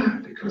can't retire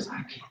because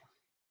I can't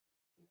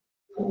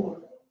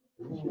afford.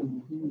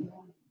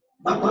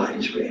 My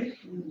body's ready.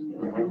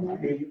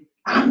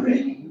 I'm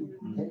ready.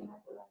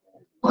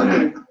 But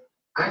I'm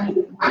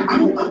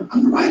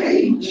the right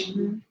age.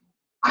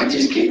 I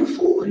just can't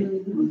afford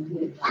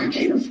it. I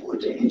can't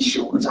afford the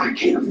insurance. I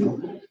can't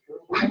afford it.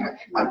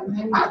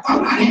 I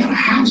thought I had a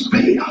house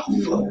paid off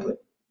for,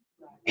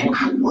 and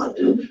I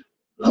wonder,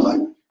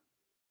 Lord,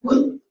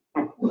 will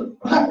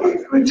I be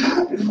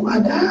retired before I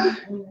die?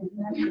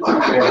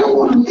 I don't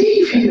want to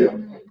leave here.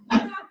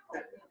 I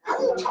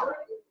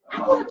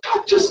want to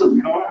talk to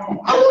some. I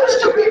want us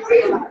to be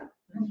real.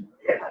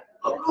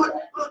 Lord,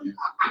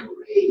 I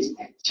raised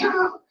that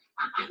child.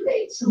 I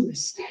made some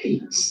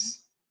mistakes.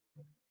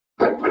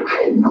 But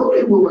I didn't know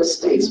there were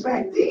mistakes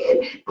back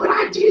then, but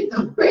I did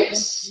the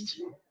best.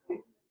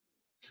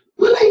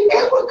 Will they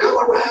ever come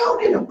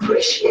around and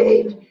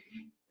appreciate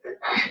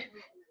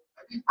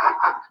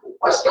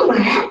what's going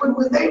to happen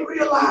when they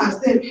realize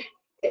that?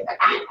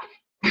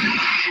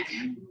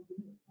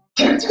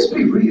 Can I just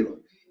be real?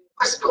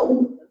 What's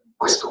going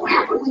to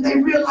happen when they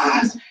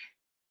realize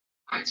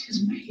I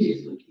just made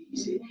it look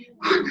easy?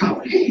 I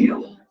caught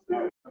hell.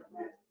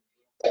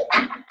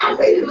 I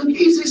made it look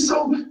easy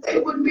so they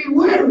wouldn't be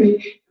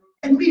worried.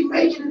 And me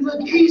making it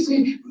look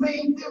easy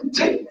made them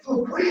take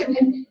for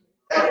granted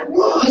that it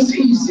was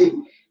easy.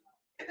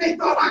 And they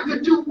thought I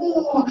could do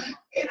more,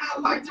 and I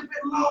like to have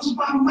been lost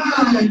my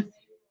mind.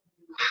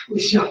 I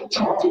wish y'all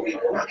talk to me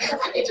tonight.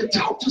 I need to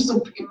talk to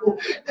some people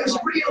that's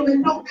real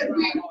and know that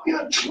we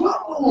are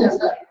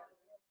troubled.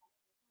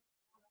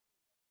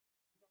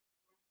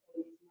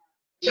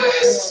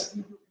 Yes.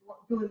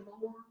 For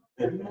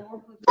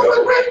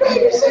my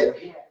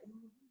grandbabies.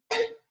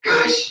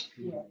 Gosh.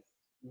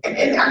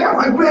 And I got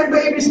my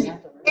grandbabies,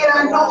 and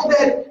I know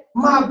that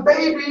my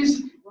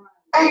babies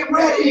ain't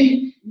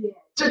ready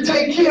to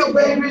take care of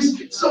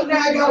babies, so now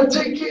I gotta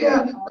take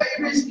care of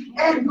babies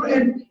and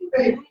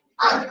grandbabies.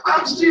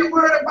 I'm still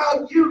worried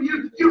about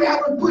you. You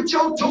haven't put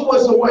your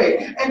toys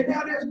away, and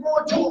now there's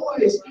more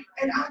toys,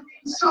 and I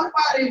need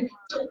somebody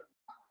to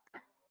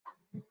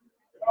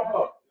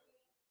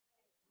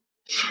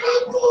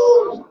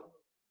trouble.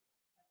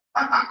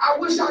 I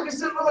wish I could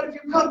say, Lord, if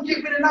you come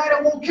get me tonight,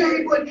 I'm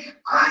okay, but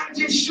I ain't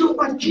just sure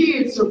my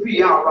kids will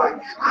be all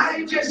right. I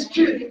ain't just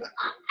kidding.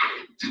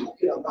 I'm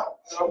talking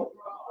about trouble.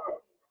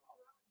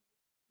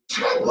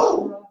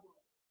 Trouble.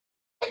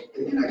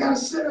 And then I got to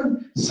send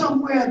them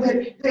somewhere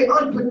that they're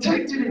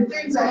unprotected and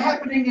things are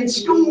happening in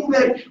school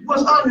that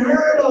was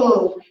unheard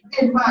of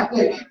in my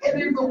day.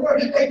 And in the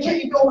world, they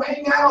can't go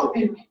hang out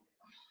and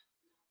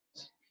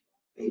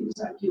babies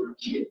are getting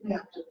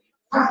kidnapped.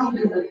 Found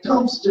in the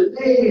dumpster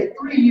dead,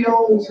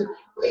 3-year-olds.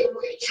 We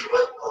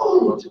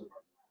troubled.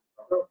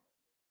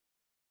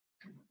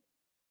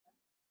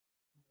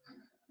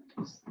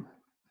 I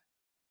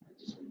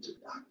just went to the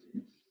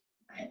doctor.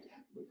 I had to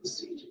have a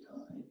procedure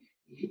done.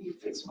 He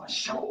fixed my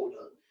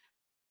shoulder,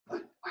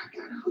 but I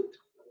got hooked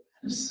on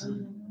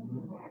medicine.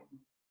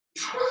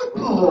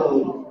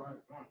 Trouble.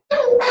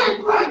 Don't act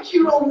like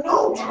you don't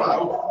know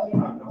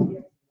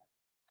trouble.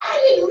 I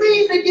didn't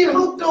mean to get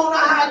hooked on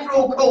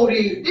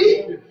hydrocodone,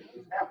 did?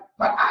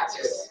 But I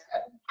just,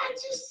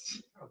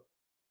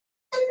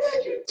 and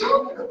then you're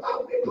talking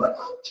about me, but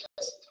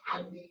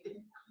I need it.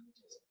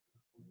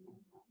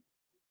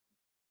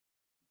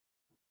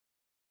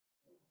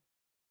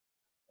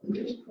 I'm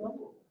just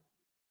troubled.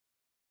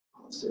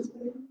 Paul says,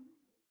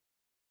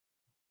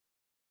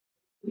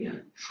 we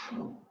are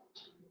troubled.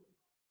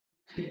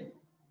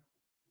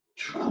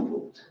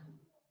 Troubled.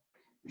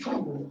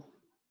 Trouble.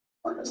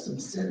 What are some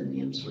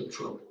synonyms for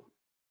trouble?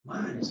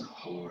 Mine is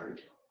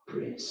hard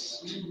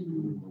pressed.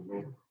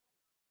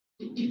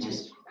 You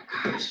just,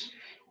 gosh,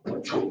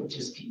 but trouble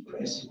just keep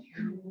pressing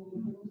you.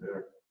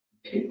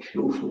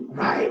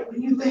 Right?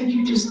 When you think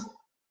you get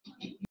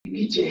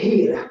your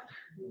head out,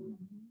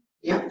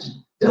 you have to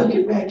duck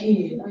it back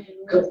in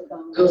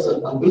because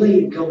of a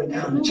blade coming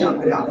down to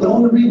chop it out. The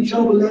only reason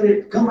trouble let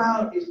it come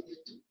out is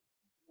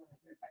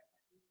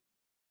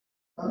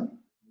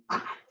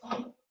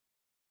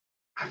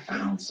I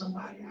found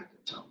somebody I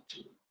could talk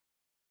to.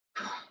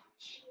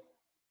 Gosh.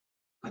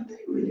 But they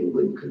really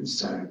weren't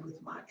concerned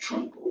with my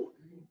trouble.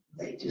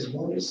 They just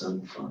wanted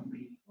something from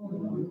me.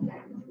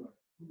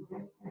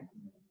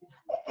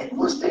 And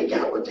once they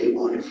got what they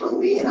wanted from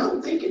me, and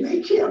I'm thinking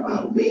they care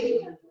about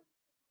me,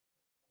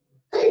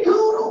 they gone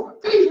on.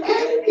 They've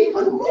added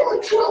even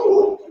more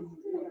trouble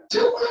to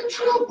my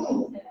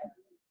trouble.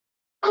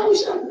 I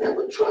wish I'd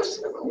never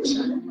trusted them. I wish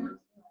I never.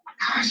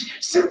 Gosh,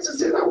 Simpson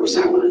said, I wish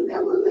I would have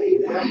never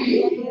laid my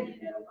head.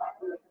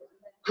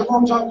 Come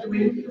on, talk to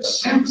me.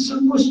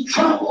 Samson was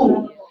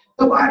troubled.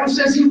 The Bible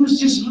says he was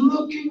just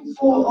looking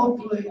for a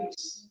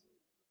place.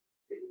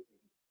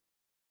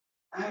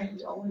 I ain't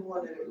the only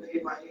one that ever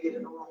laid my head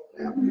in the wrong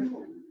lap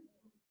before.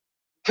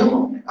 Come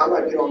on, I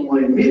might be the only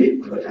one admit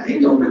it, but I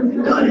ain't gonna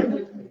have done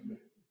it.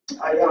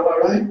 Are y'all all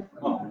right?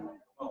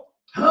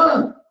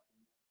 Huh?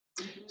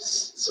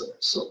 So,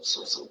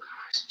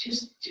 guys,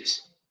 just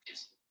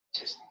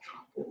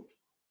troubled.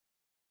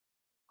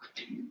 What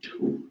do you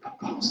do?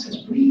 Paul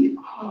says we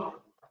are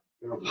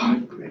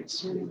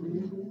heartbreaks, we're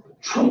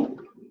troubled,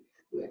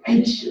 we're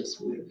anxious,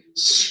 we're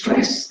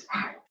stressed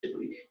out,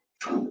 we're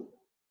troubled.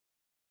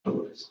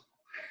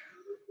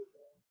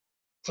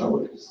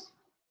 Trouble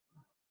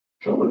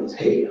is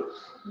hell.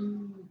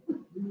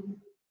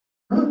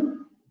 Huh?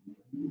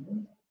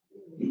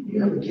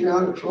 You ever get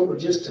out of trouble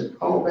just to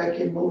fall back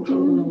in more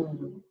trouble?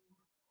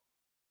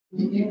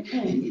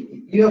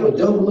 You ever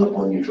double up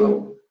on your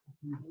trouble?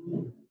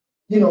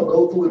 You know,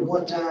 go through it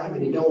one time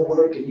and it don't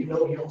work and you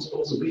know you don't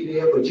supposed to be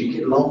there, but you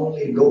get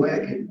lonely and go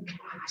back and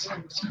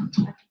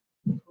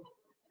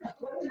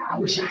I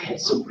wish I had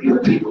some real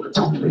people to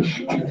talk to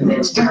me. And the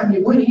next time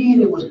you went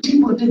in, it was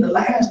deeper than the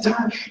last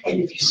time.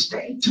 And if you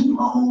stayed too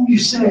long, you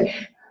said,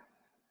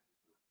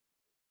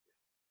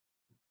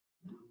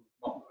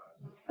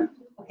 and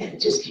it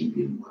just keep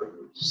getting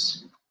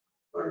worse,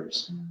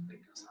 because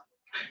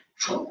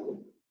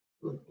trouble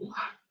will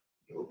block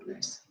your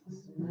blessings.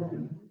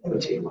 Let me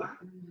tell you why.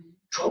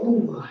 Trouble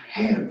will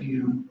have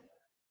you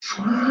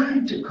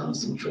trying to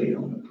concentrate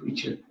on the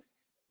preacher,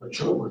 but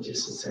trouble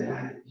just to say,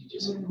 you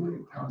just want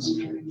to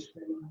concentrate.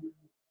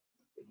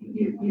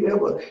 You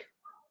ever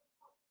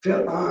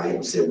felt all right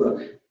and said, well,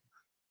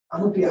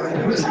 I'm gonna be all right,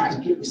 I just have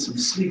to get me some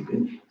sleep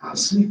and I'll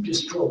sleep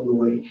this trouble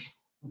away.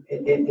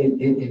 And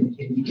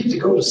you get to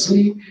go to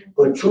sleep,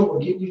 but trouble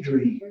get you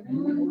dream.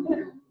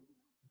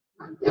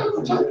 Y'all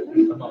gonna talk to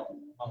me?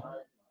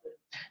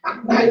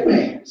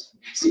 Nightmares.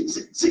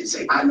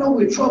 See, I know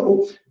we're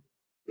trouble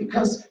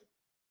because,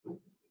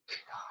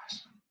 gosh,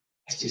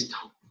 let's just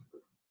talk.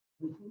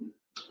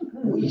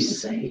 We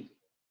say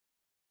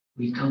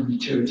we come to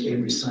church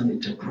every Sunday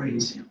to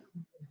praise Him,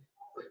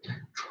 but that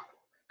trouble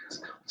makes us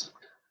come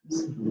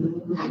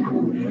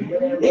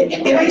sometimes.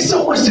 It ain't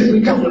so much that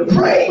we come to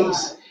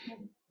praise.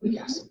 We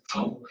got some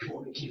trouble we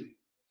want to give Him.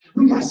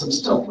 We got some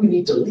stuff we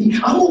need to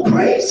leave. I'm gonna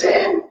praise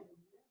Him.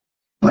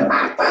 But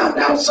I found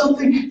out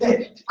something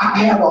that I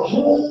have a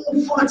whole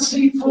front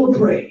seat full of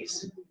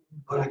praise,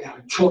 but I got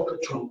a trunk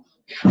of trouble.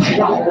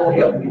 Y'all won't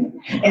help me.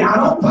 And I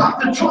don't pop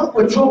the trunk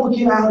where trouble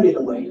get out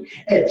anyway.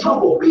 And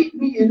trouble beat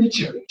me in the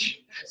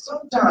church.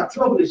 Sometimes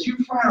trouble is you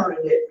frowning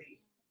at me.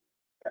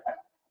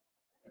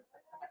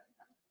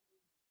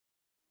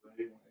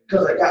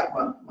 Because I got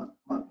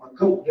my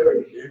coat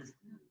dirty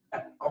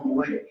on the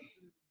way.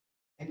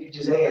 And you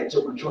just add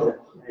to my trouble.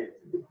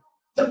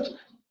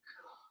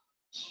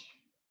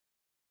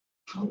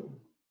 Trouble.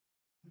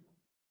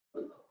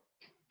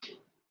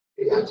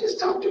 Y'all just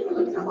talked to me.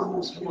 Look, I'm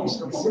almost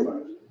finished.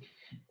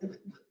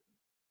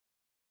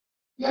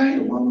 Yeah, I had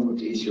a woman with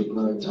the issue of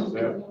blood talking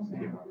to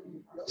me.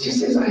 She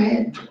says I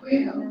had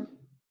 12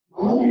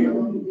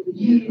 whole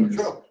years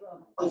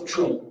of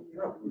trouble.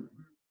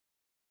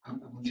 I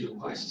want you to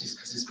watch this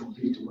because it's going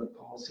to lead to what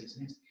Paul says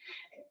next.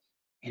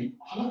 And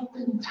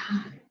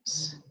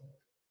oftentimes,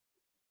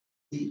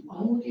 the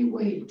only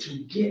way to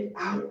get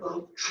out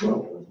of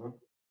trouble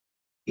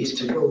is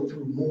to go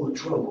through more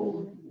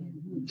trouble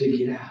to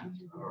get out.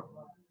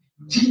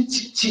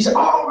 She's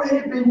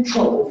already been in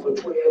trouble for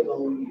 12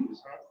 long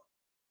years.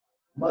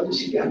 Mother,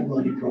 she got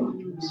money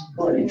problems,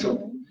 money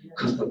trouble.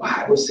 Because the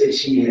Bible says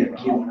she had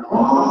given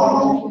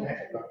all.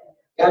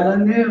 Got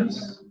nothing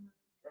else.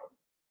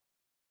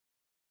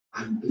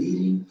 I'm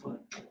bleeding for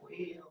 12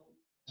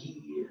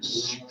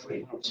 years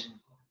straight.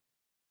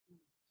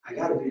 I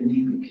gotta be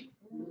anemic.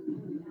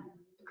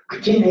 I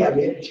can't have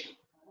energy.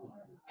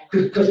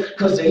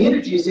 Because the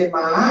energy is in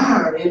my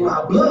iron, in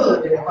my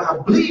blood, and if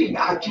I'm bleeding,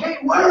 I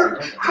can't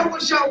work. I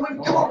wish y'all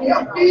would come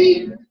help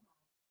me.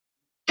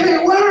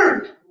 Can't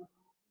work.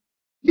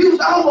 Use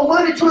all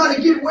my money trying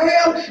to get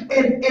well,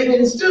 and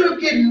instead of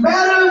getting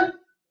better,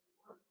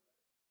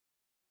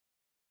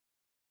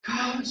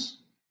 gosh,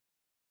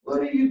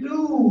 what do you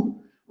do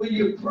when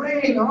you're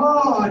praying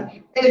hard,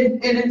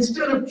 and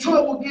instead of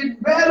trouble getting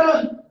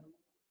better,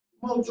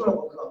 more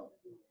trouble comes?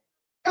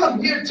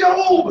 Come here,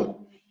 Job.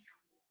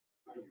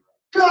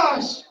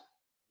 Gosh.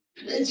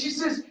 And she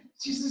says,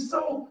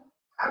 so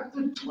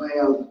after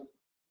 12,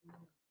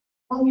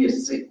 only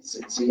 6,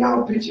 see,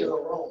 y'all picture her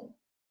wrong.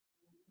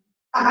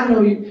 I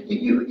know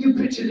you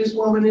picture this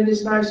woman in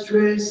this nice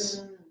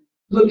dress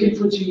looking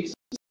for Jesus.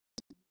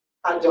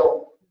 I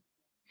don't.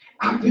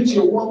 I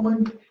picture a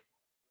woman,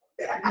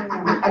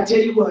 I tell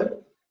you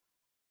what,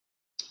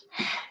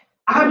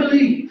 I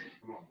believe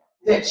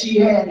that she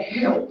had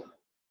help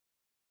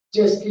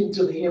just getting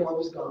to the hem of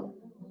his garment.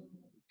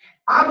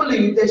 I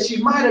believe that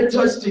she might have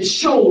touched his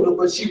shoulder,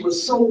 but she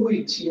was so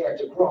weak she had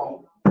to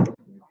crawl.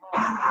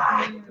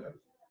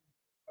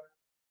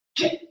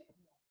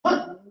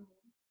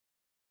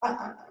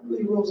 I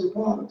believe Rosa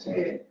Parks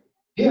had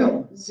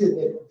help sitting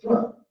in the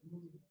front.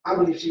 I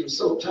believe she was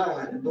so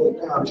tired and broke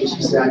down until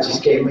she said, I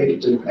just can't make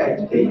it to the back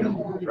today.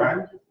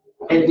 Right.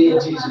 And then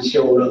Jesus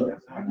showed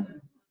up.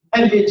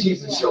 And then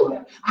Jesus showed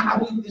up. I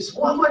believe this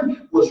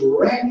woman was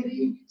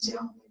raggedy. See, I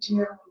don't think she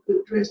had a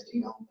good dress. I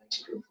don't think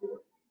she could afford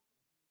it.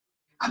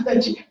 I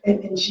bet you,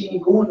 and she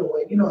ain't going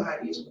nowhere. You know how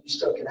it is when you're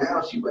stuck in the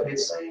house, you wear that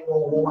same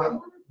old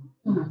woman.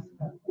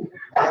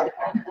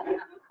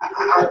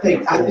 I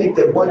think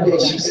that one day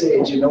she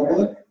said, you know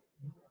what?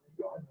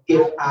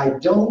 If I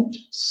don't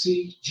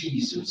see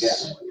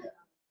Jesus,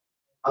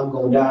 I'm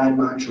going to die in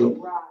my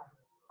trouble.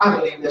 I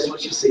believe that's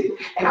what she said.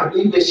 And I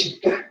believe that she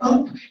got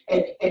up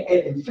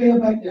and fell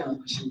back down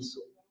because she was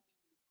so.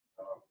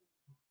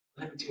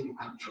 Let me tell you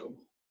about trouble.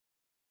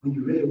 When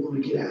you really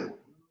want to get out.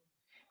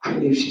 I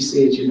believe she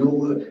said, you know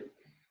what?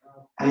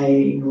 I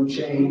ain't going to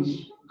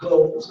change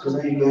clothes because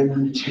I ain't got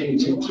nothing to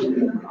change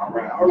into. All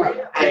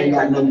right. I ain't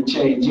got nothing to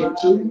change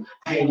into.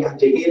 I ain't got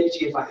the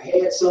energy if I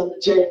had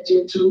something to change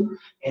into.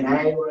 And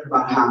I ain't worried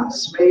about how I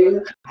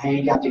smell. I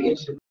ain't got the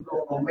energy to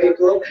put on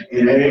makeup.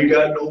 And I ain't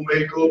got no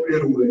makeup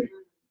anyway.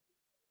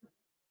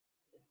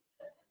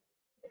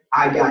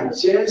 I got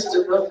just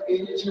enough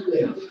energy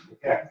left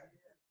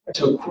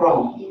to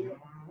crawl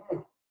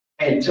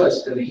and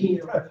touch the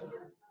hem.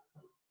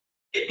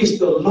 It's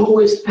the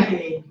lowest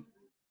thing.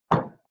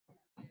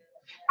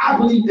 I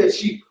believe that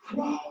she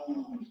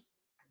crawled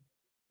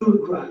through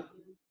the crowd.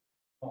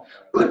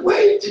 But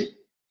wait,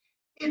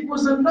 it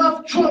was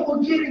enough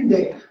trouble getting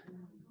there.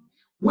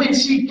 When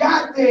she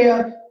got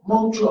there,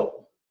 more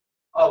trouble.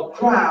 A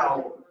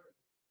crowd.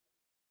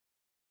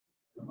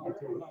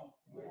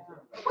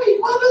 Wait,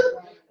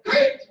 mother,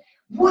 wait.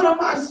 One of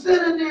my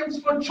synonyms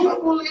for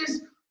trouble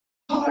is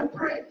hard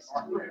pressed.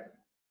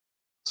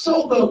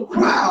 So the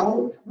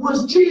crowd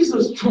was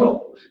Jesus'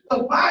 trouble.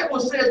 The Bible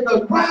says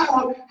the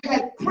crowd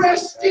had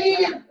pressed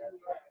in.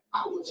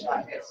 I wish I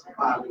had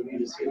somebody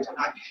leaders here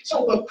tonight.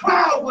 So the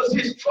crowd was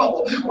his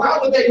trouble. Why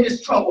were they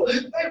his trouble?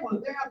 They were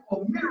there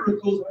for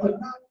miracles,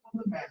 but not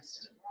for the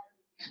master.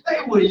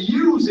 They were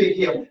using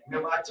him.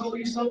 Remember, I told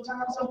you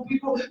sometimes some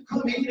people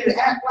come in and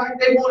act like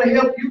they want to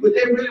help you, but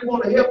they really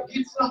want to help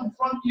get something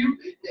from you.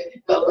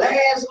 The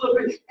last little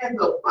bit. And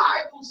the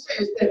Bible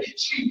says that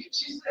she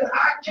said,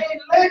 I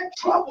can't let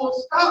trouble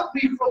stop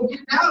me from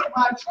getting out of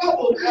my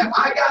trouble.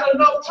 I got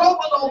enough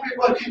trouble on me,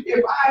 but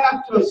if I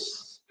have to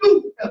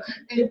stoop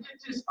and get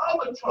this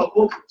other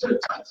trouble to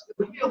touch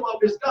the hem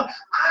of his garment,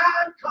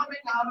 I'm coming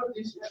out of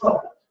this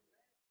trouble.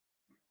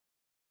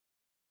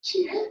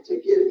 She had to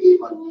get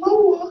even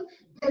lower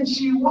than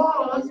she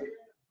was.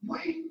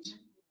 Wait.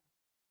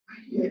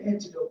 I hear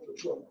antidote for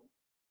trouble.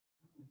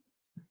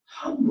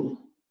 Humble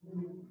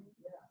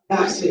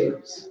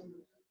ourselves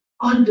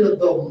under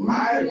the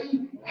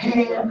mighty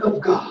hand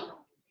of God.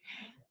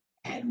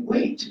 And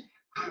wait,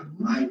 I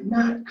might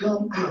not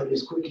come out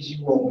as quick as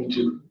you want me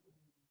to.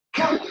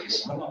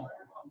 Gosh.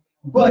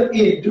 But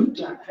in due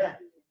time,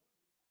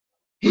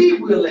 he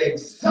will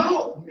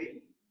exalt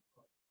me.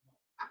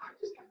 I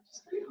just got to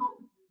stay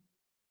home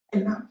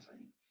and not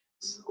faint.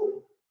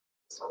 So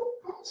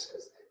Paul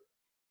says that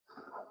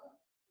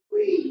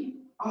we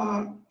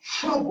are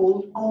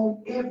troubled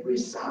on every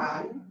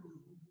side.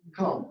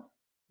 Come.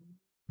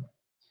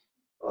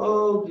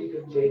 Oh,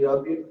 Deacon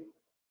J.W.,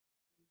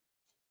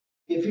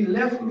 if he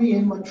left me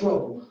in my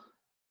trouble,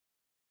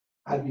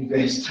 I'd be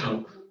messed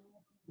up.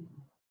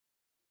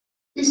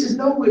 He says,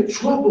 no, we're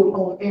troubled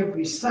on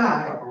every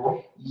side,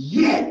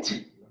 yet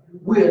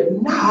we're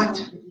not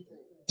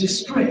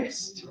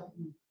distressed.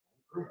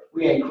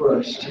 We ain't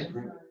crushed.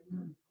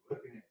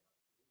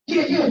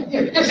 Yeah.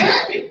 It's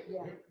heavy.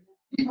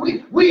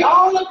 We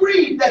all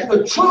agree that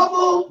the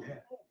trouble.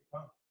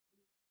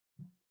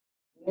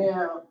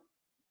 Yeah.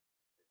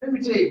 Let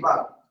me tell you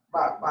about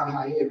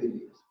how heavy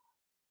it is.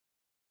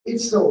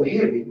 It's so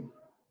heavy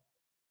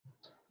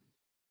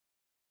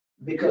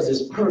because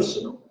it's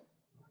personal.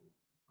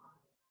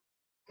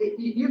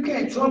 You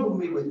can't trouble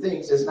me with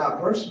things that's not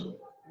personal.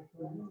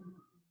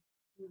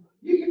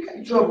 You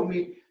can't trouble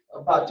me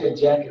about that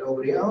jacket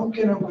over there. I don't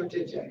care about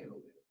that jacket over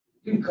there.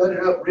 You can cut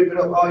it up, rip it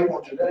up all you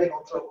want to. That ain't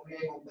gonna trouble me.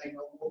 I ain't gonna think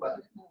no more about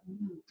it.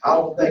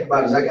 All I'm gonna think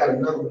about is I got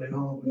another one at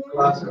home in the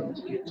closet I'm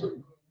gonna get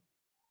to.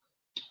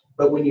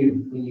 But when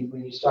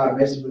you start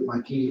messing with my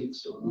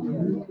kids,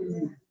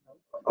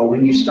 or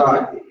when you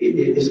start,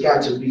 it's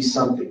got to be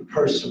something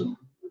personal.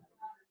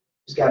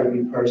 It's got to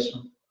be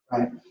personal,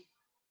 right?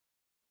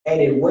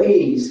 And it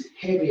weighs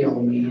heavy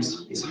on me.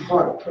 It's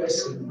hard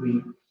pressing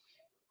me.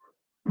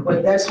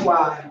 But that's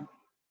why,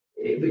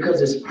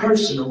 because it's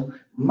personal,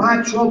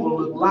 my trouble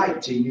look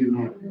light to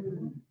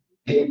you.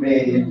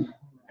 Amen.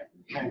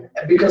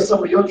 Because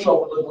some of your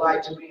trouble look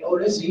light to me. Oh,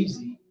 that's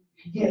easy.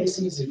 Yeah, it's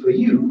easy for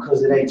you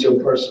because it ain't your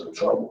personal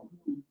trouble.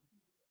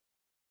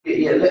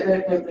 Yeah, let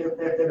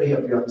me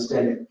help you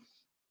understand it.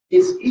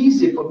 It's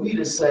easy for me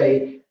to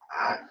say,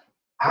 I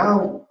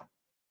don't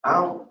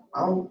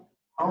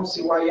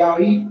see why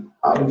y'all eat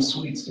all them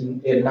sweets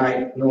at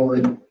night,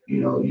 knowing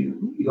you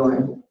don't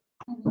have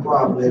a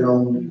problem at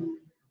home.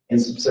 In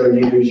some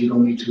certain areas, you're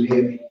gonna be too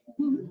heavy.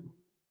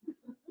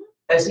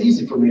 That's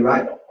easy for me,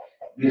 right?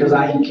 Because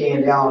I eat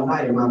candy all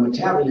night and my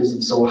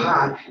metabolism's so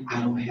high,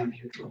 I don't have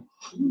your trouble.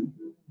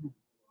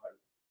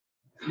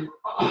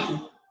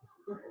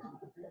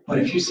 But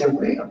if you say,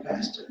 well,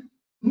 Pastor,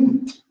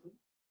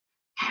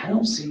 I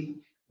don't see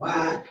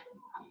why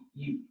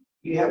you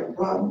have a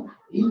problem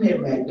eating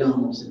at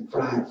McDonald's and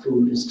fried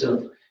food and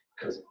stuff,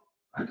 because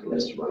my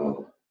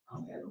cholesterol, I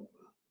don't have no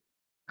problem.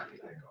 I'll be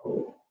like,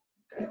 oh,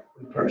 okay,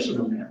 we're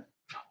personal now.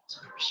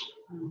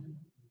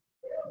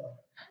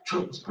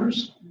 Trouble's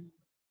personal.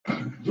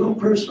 Your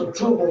personal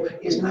trouble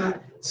is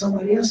not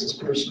somebody else's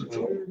personal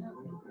trouble.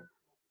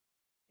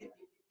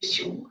 It's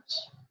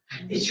yours.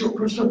 It's your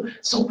personal.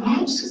 So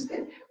Paul says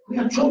that we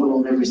have trouble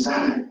on every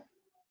side,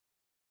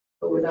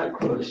 but we're not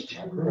crushed.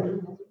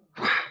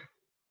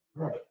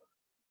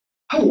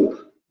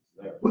 Hope.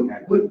 We're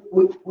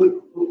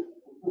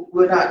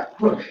not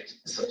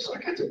crushed. So I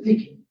got to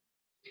thinking,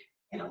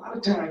 and a lot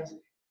of times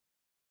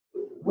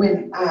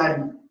when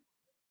I'm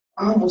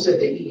almost at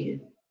the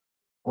end,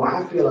 or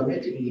I feel I'm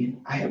at the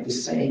end, I have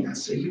this saying. I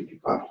say, you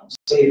probably don't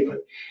say it,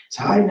 but it's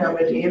high now. I'm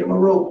at the end of my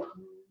rope.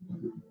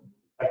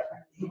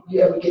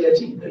 You ever get at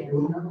the end of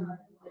your rope?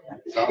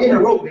 In a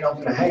rope, I'm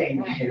gonna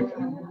hang.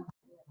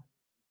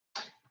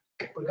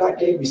 But God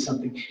gave me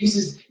something. He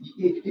says,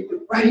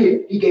 right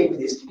here, he gave me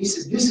this. He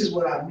says, this is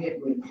what I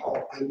meant when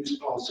I used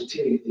Paul to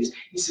tell you this.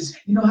 He says,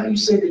 you know how you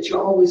say that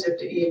you're always at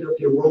the end of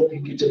your rope,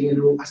 you get to the end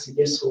of the rope? I said,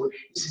 yes, Lord.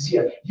 He says,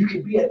 yeah, you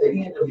can be at the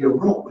end of your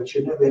rope, but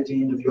you're never at the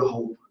end of your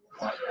hope.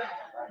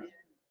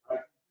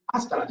 I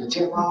started to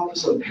tell my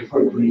officer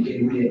before he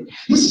came in.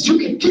 He says, you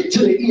can get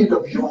to the end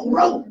of your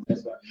rope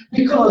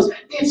because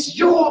it's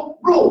your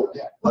rope,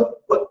 but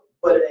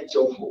it ain't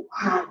your hope.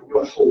 I'm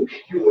your hope.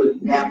 You will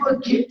never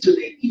get to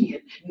the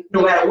end.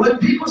 No matter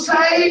what people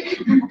say,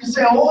 people can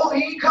say, oh,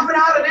 he ain't coming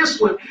out of this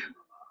one.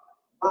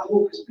 My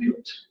hope is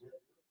built.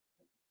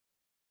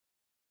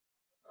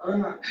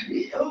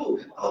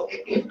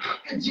 If I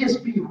could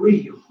just be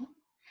real,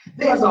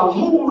 there's a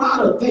whole lot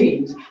of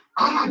things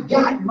I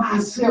got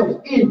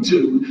myself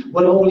into,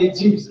 but only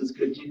Jesus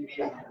could get me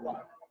out of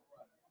it.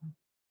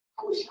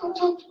 I wish y'all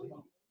talked to me.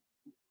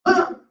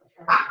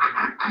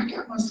 I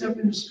got myself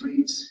in the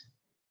streets,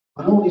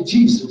 but only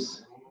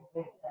Jesus.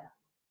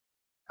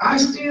 I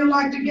still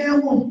like to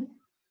gamble.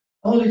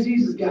 Only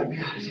Jesus got me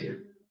out of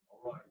here.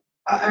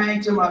 I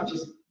ain't talking about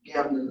just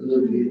gambling a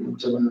little bit. I'm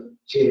talking about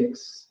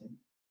checks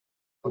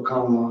for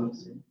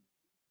cars.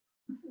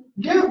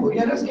 Gamble,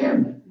 yeah, that's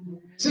gambling.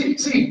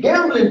 See,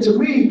 gambling to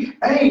me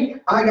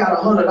ain't I got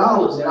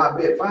 $100 and I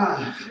bet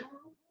 $5.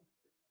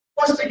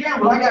 What's the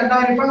gamble? I got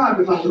 95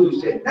 if I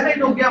lose that. That ain't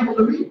no gamble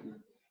to me.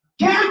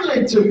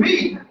 Gambling to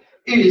me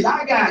is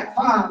I got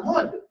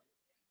 500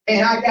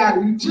 and I got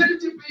a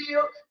utility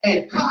bill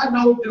and car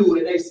no due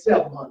and they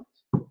 700.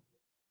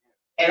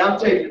 And I'm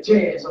taking a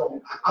chance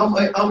on.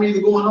 I'm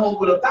either going home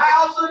with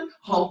 1,000,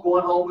 or I'm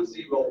going home with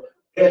 0.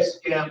 That's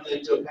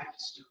gambling to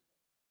pastor.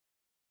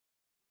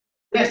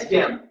 That's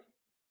gambling.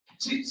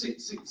 See.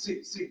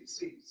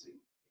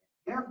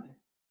 Gambling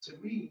to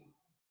me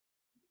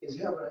is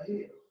heaven or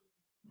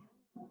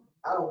hell.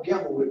 I don't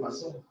gamble with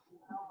myself.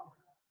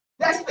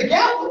 That's the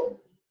gamble.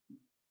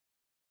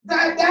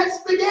 That's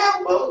the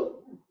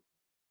gamble.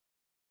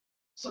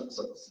 So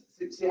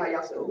see how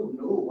y'all say, oh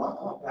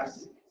no,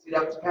 Pastor. See,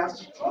 that was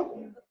Pastor's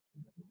trouble.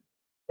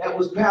 That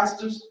was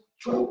Pastor's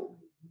trouble.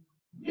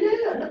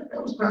 Yeah,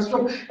 that was Pastor's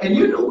trouble. And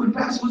you know when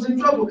Pastor was in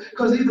trouble,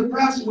 because either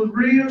Pastor was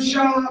real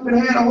sharp and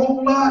had a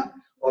whole lot,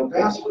 or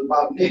Pastor was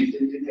about naked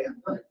and didn't have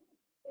money.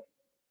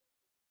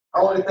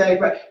 Only thing,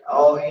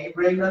 oh, he ain't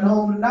bring nothing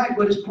home tonight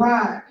but his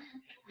pride.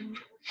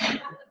 And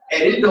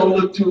it don't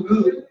look too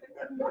good.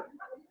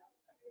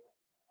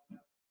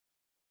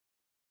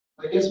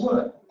 But guess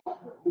what?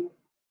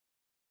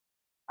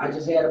 I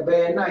just had a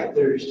bad night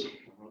Thursday.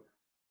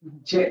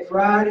 Check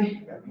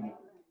Friday.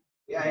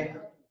 Yeah.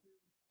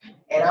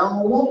 And I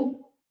don't want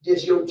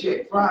just your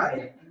check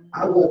Friday.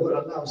 I want what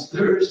I lost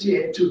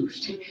Thursday and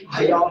Tuesday.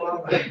 Are y'all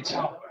all right?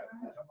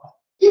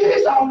 Yeah,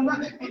 it's all or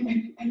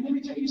nothing. And let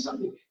me tell you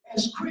something.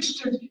 As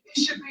Christians,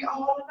 it should be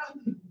all or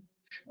nothing.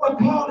 What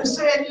Paul is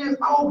saying is,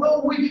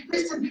 although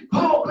listen,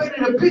 Paul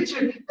painted a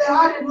picture that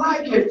I didn't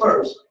like at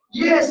first.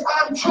 Yes,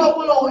 I'm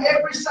troubled on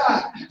every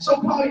side. So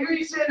Paul,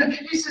 he says, and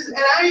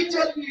I ain't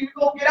telling you you're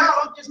going to get out.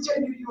 I'm just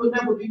telling you will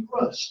never be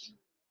crushed.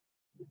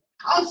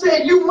 I'm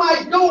saying you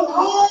might go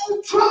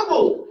home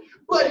troubled,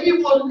 but he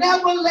will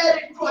never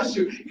let it crush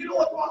you. You know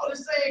what Paul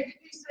is saying?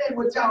 He said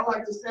what y'all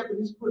like to say, but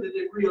he's put it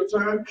in real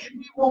terms.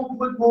 He won't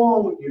put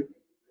more on you.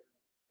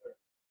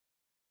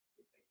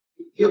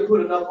 He'll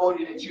put enough on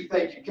you that you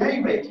think you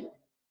can't make it,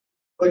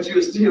 but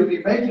you'll still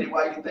be making it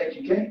while you think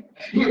you can.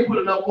 He'll put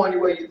enough on you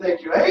where you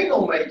think you ain't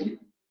going to make it,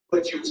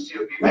 but you'll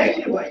still be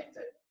making it while you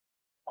think.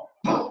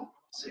 Paul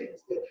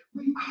says that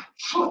we are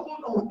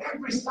troubled on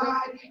every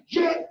side,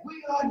 yet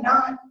we are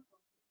not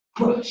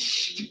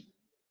crushed.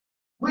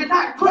 We're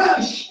not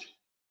crushed.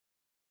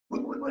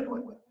 Wait.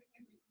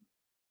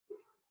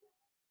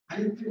 I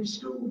didn't finish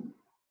school.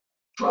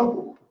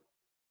 Trouble.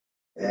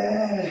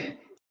 Yeah.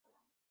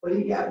 But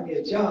he got me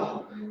a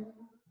job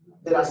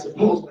that I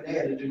supposed to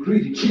have a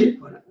degree to get,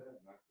 but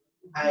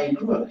I ain't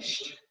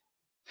crushed.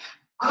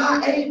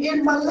 I ain't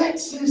in my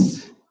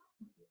Lexus,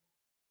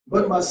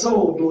 but my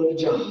soul doing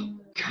the job.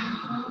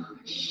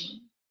 Gosh.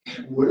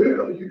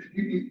 Well,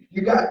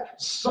 you got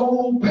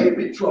soul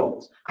payment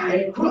troubles. I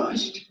ain't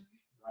crushed.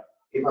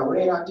 If I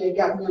ran out there and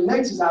got me a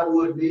Lexus, I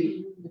would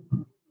be.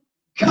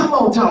 Come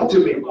on, talk to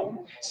me.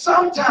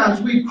 Sometimes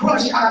we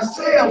crush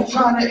ourselves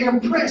trying to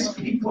impress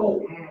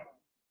people.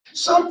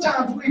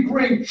 Sometimes we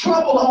bring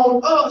trouble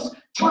on us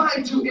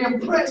trying to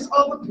impress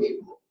other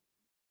people.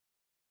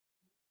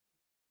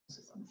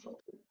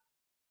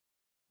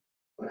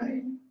 But I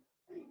ain't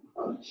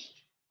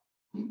crushed.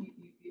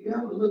 You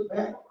ever look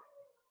back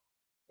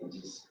and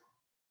just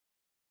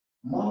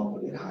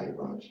marvel at how it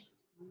brought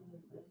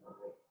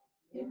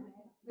you?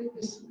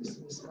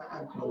 Listen,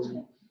 I'm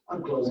closing. I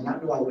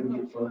know I wouldn't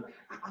get fun.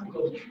 I'm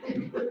closing.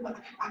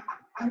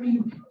 I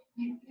mean,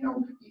 you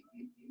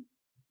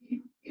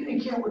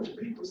didn't care what the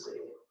people said.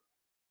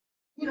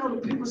 You know,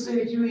 the people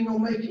said you ain't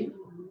gonna make it.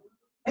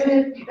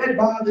 And that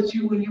bothered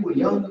you when you were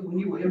younger, when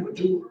you were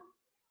immature.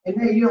 And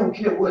then you don't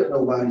care what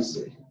nobody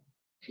said.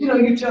 You know,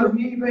 you tell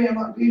me you ain't paying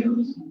my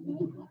bills.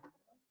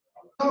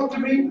 Talk to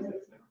me.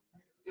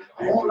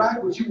 I don't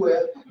like what you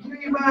wear. You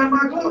ain't buying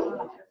my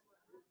clothes.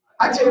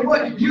 I tell you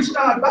what, you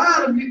start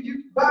buying them,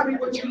 you buy me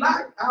what you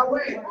like, I'll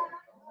wear it.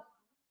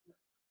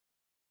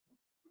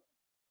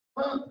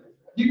 Huh?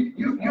 You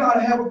ought to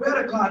have a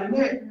better car than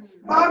that.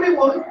 Buy me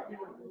one.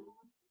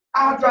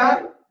 I'll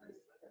drive it.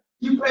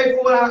 You pay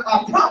for it,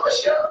 I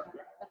promise you.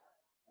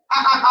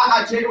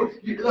 I tell you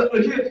what, you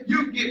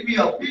get me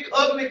a big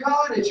ugly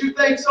car that you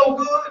think so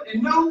good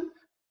and new,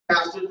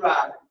 Pastor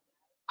drive it.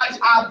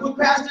 I put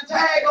Pastor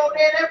tag on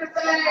there and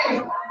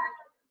everything.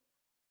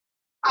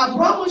 I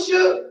promise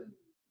you.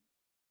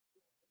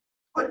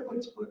 But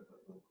when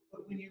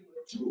you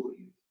mature,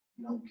 you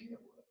don't care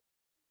what.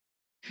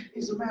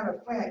 As a matter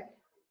of fact,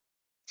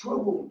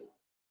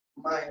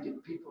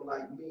 troubled-minded people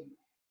like me,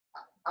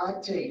 I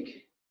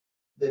take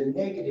the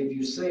negative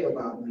you say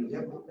about me.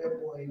 That boy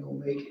ain't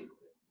gonna make it.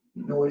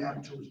 You know what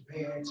happened to his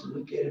parents, and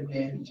look at him,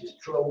 man. He's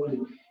just troubled,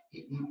 and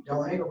he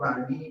don't hang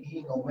around him. He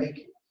ain't gonna make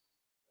it.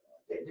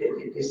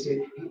 They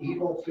said he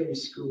won't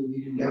finish school.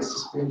 He got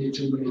suspended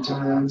too many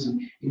times,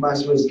 and he might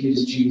as well get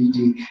his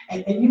GED.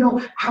 And you know,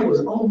 I was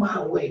on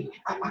my way.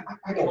 I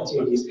got to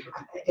tell you this.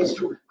 It's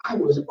true. I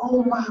was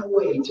on my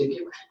way to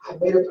get. I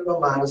made up in my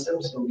mind. I said,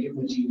 I'm just going to get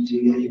my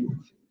GED. I ain't going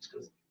to finish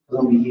because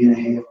I'm a year and a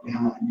half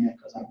behind now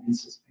because I've been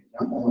suspended.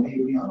 I'm on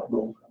AB on the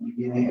road. I'm a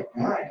year and a half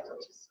behind because I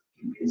just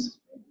keep getting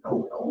suspended.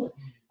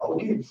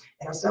 Again.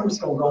 And I said, I'm just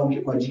going to go and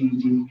get my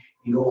GED. You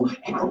know,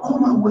 and I'm on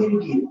my way to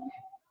get it.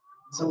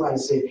 Somebody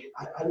said,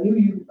 I knew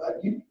you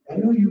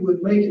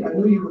would make it. I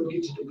knew you would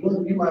get your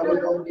diploma. You might want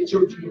to go and get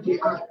your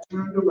GED. I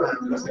turned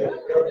around. I said,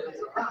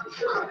 I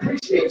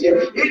appreciate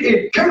that. It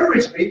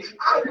encouraged me.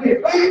 I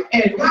went back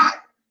and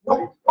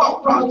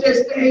walked across that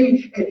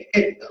stage,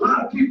 and a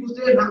lot of people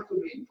there, not for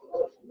me,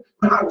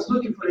 but I was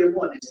looking for that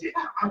one that said,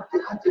 I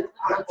just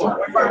try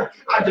to find.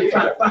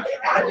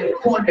 I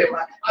just pointed at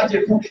my,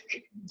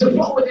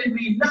 diploma didn't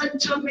mean nothing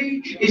to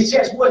me. It's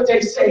just what they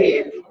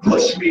said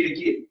pushed me to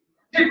get it.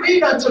 Didn't mean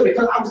nothing to me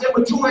because I was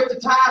immature at the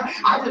time.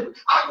 I could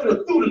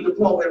have threw the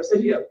diploma and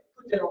said, here,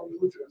 put that on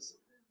your dress.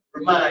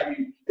 Remind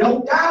you,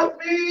 don't doubt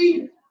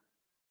me.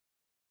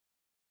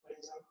 But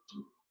as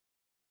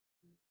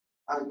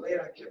I'm glad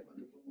I kept my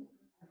diploma.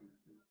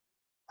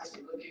 I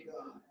said, look at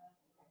God.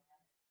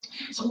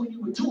 So when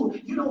you mature,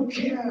 you don't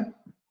care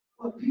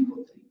what people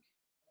think.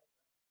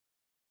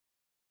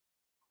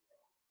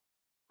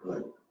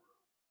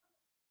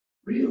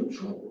 Real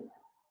trouble,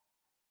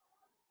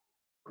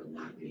 but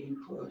not being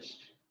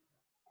crushed,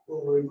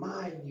 will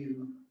remind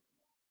you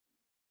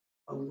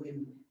of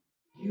when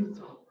you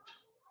thought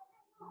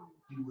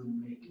you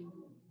wouldn't make it.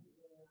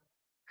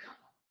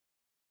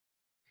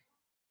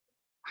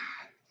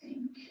 I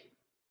think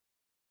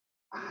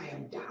I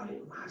have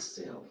doubted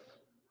myself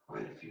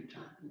quite a few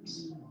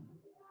times.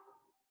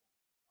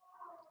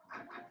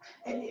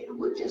 And it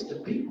was just the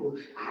people.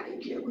 I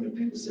didn't care when the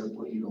people said,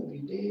 well, you're going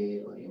to be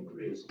dead or in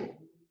prison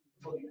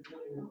before you're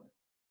 21.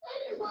 That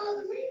didn't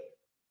bother me.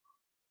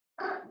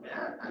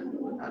 I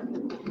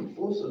knew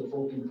most of the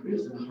folk in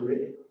prison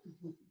already.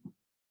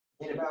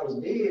 And if I was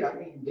dead, I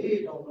mean,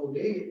 dead don't know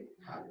dead.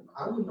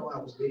 I wouldn't know I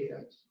was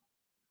dead.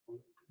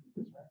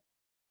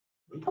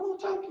 Come on,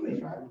 talk to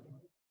me.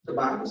 The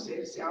Bible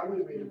says, see, I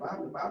always read the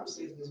Bible. The Bible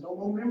says there's no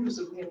more remembrance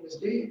of him that's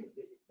dead.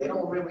 They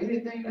don't remember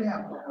anything that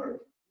happened on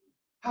earth.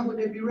 How would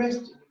they be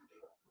rested?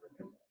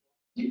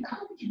 How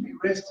would you be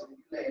rested if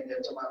you laying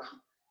there tomorrow?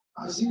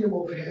 I see them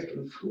over here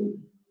acting a fool.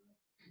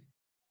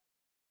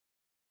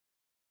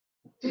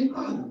 Didn't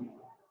bother me.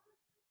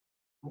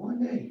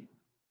 One day,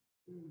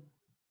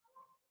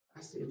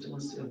 I said to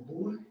myself,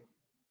 boy,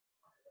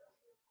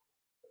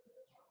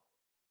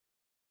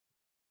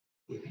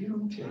 if you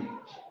don't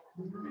change,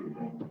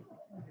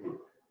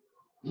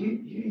 you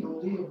ain't gonna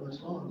live much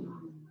longer.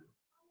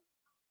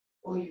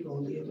 Or you're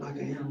gonna live like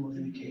an animal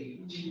in a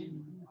cage.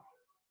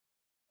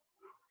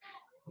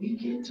 We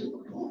get to the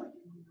point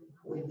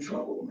when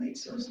trouble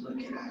makes us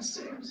look at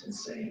ourselves and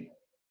say,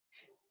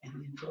 and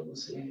then trouble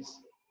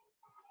says,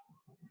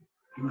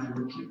 you might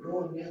want to keep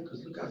going there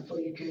because look how far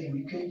you came.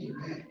 You can't get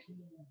back.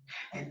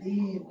 And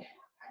then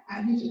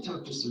I need to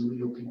talk to some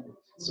real people,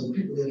 some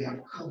people that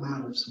have come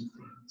out of some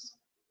things.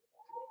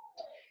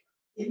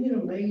 Isn't it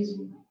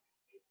amazing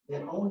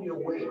that on your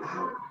way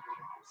out,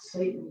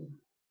 Satan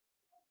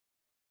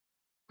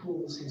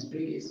pulls his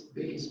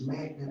biggest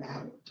magnet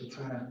out to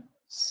try to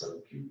suck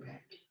you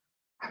back?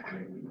 I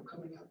remember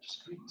coming out the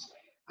streets.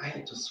 I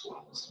had to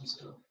swallow some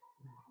stuff.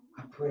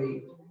 I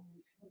prayed.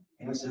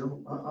 And I said,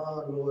 Lord,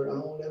 I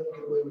don't let them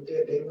get away with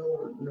that. They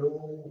know,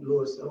 no,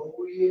 Lord said,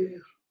 oh, yeah.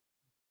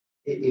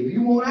 If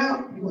you want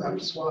out, you're going to have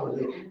to swallow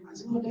that. I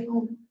said,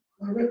 Lord,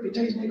 my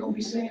reputation, they're going to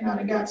be saying I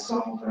done got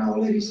soft and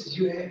all that. He says,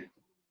 you have.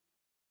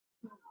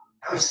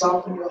 I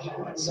soften your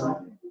heart,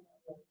 son.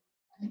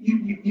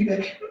 You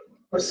got,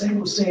 but Sam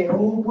was saying,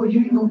 oh, boy,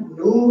 you ain't going to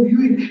know.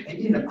 And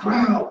in the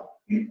crowd,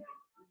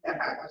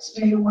 I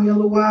stayed away a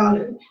little while,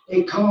 and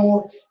they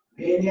called,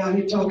 man, they out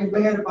here talking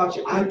bad about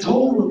you. I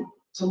told them,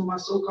 some of my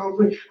so-called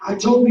friends, I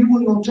told them you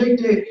weren't going to take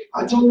that.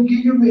 I told them,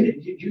 give you a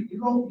minute. You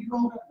going.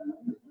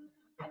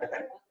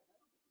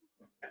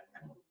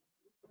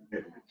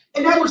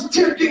 And that was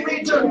tempting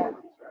me to,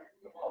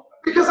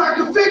 because I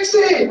could fix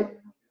it.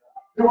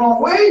 The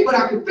wrong way, but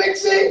I could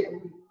fix it.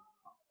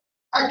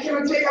 Can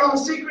I tell y'all a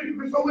secret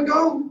before we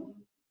go?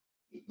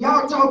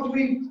 Y'all talk to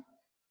me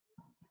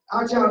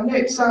out y'all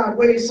neck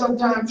sideways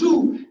sometime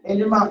too. And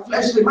in my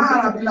fleshly mind,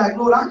 I'll be like,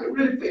 Lord, I can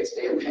really fix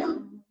them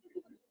now.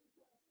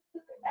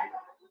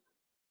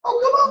 Oh,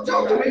 come on,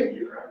 talk to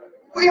me.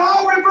 We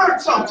all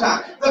revert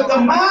sometimes. The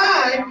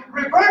mind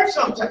reverts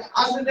sometimes.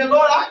 I said, then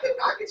Lord, I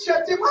can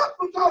shut them up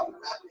from talking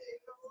about me.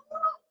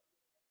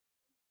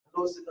 The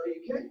Lord said, no,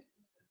 you can't.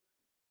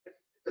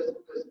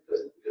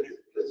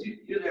 Because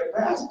you're their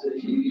pastor.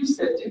 You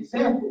set the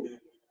example.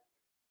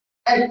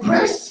 And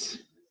press.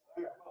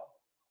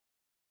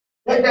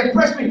 That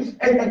press me.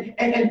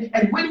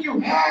 And when you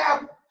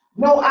have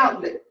no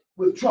outlet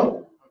with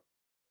trouble,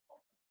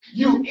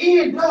 you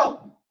end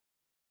up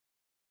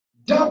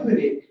dumping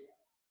it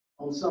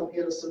on some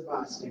innocent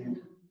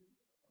bystander.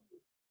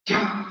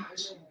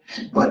 Gosh.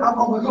 But I'm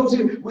going to go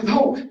to with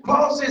hope.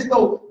 Paul says,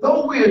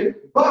 though we're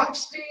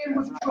boxed in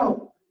with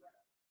trouble,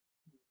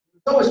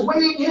 though it's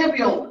weighing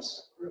heavy on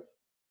us,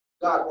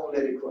 God won't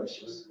let it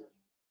crush us.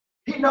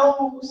 He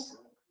knows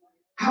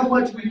how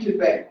much we can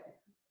bear.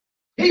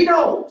 He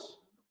knows.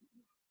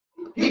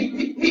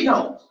 He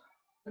knows.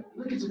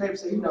 Look at your neighbor and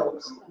say, he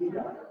knows.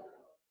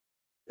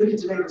 Look at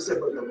your neighbor and say,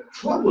 but the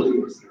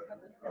trouble is,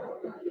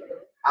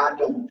 I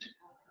don't.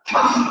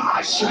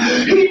 Gosh,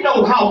 he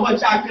knows how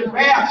much I can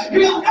bear.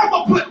 He'll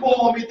never put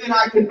more on me than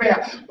I can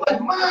bear.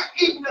 But my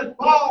ignorant,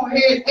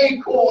 bald-head,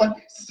 acorn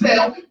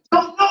self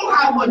don't know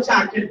how much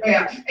I can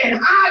bear. And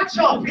I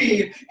jump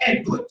in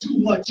and put too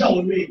much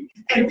on me.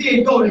 And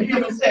then go to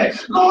him and say,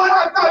 Lord,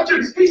 I thought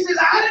you. He says,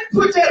 I didn't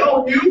put that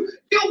on you.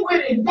 You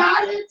went and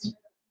got it.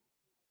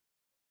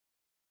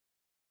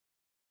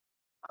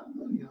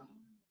 Hallelujah.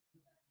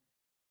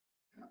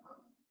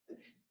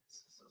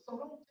 So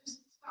don't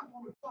just stop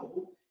on the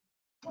trouble.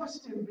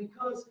 Trust him,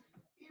 because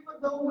even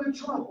though we're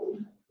troubled,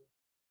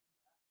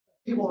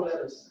 he won't let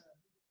us.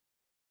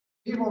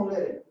 He won't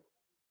let it.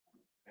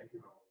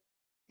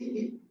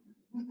 He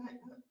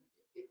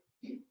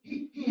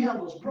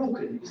handles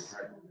brokenness.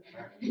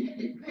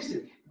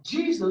 Listen,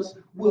 Jesus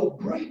will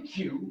break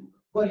you,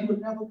 but he'll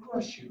never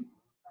crush you.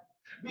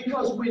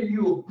 Because when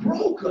you're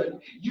broken,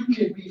 you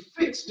can be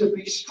fixed to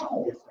be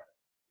strong.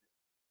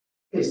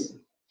 Listen,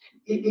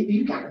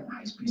 you got a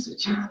nice piece of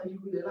china you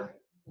really like.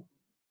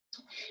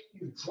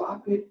 You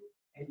drop it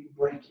and you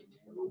break it.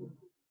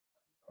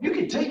 You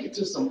can take it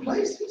to some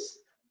places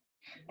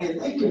and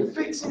they can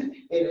fix it and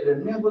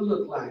it'll never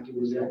look like it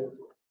was ever.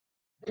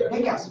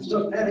 They got some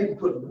stuff now they can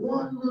put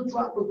one little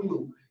drop of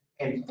glue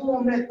and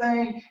form that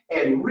thing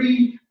and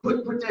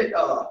put that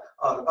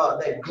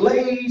that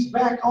glaze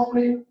back on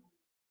it.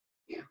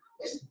 Yeah,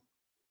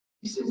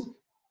 he says,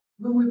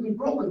 when we've been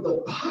broken,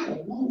 the potter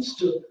wants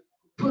to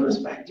put us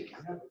back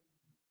together.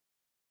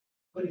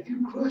 But if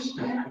you crush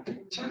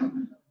that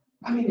china,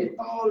 I mean, it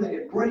fall and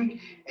it break,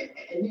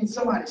 and then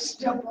somebody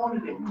step on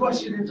it and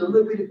crush it into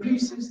little bitty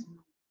pieces.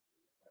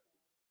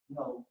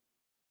 No.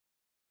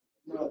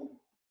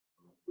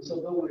 So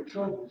though we're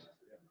troubled,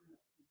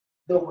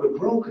 though we're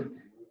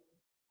broken,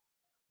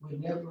 we're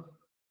never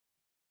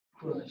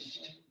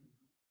crushed.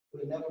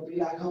 We'll never be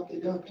like Humpty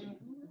Dumpty.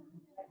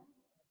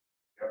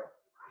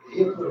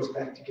 He'll put us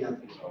back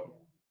together.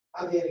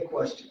 Are there any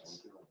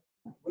questions?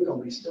 We're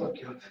gonna be stuck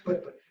here,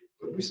 but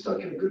we're stuck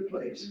in a good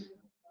place.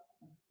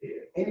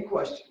 Yeah. Any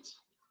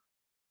questions?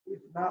 If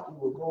not, we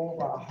will go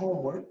over our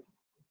homework.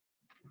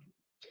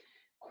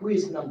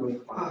 Quiz number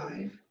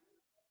 5.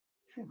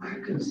 My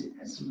goodness,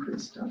 that's some good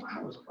stuff.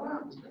 I was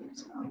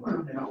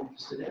around that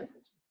office today.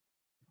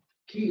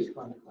 Kids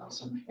probably about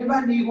something.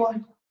 Anybody need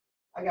one?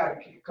 I got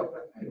a couple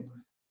of anyway.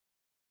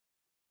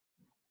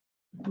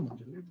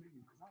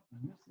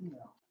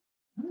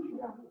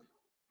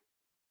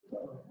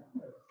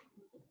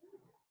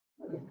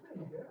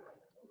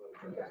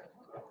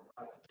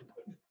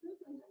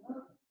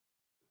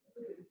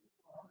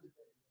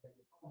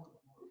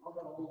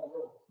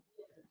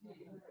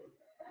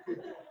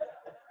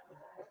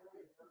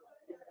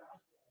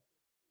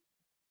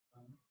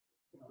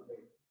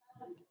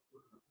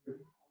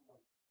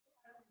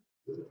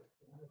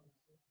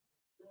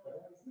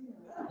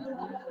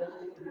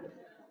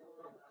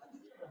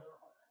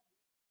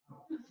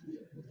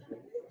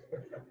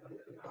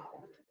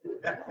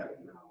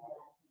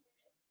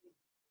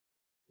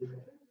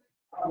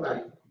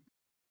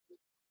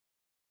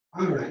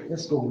 All right,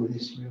 let's go with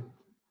this real.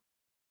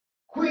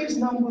 Quiz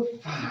number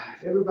 5.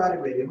 Everybody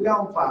ready? We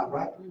on 5,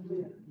 right?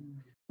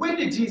 When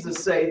did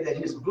Jesus say that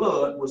his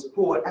blood was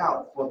poured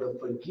out for the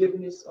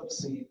forgiveness of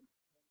sin?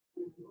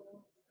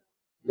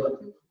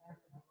 Look.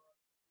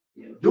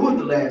 Yeah, during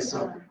the Last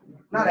Supper,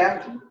 not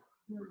after.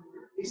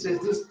 He says,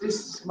 this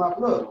is my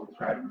blood,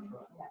 right?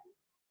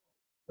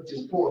 Which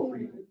is poured for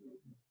you.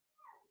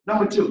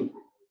 Number 2.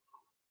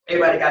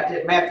 Everybody got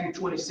that? Matthew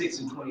 26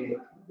 and 28.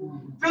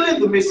 Fill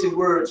in the missing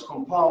words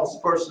from Paul's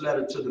first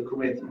letter to the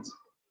Corinthians.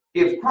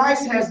 If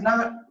Christ has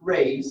not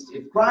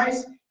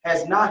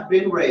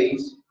been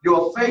raised,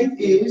 your faith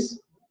is,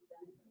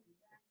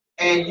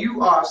 and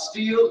you are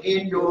still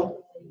in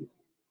your.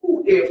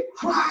 If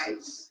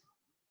Christ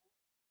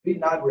be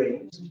not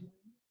raised.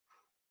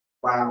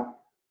 Wow.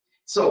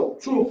 So,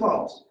 true or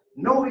false?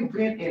 No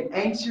event in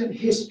ancient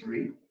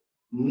history,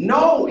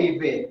 no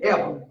event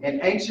ever in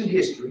ancient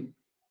history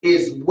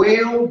is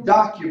well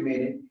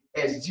documented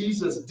as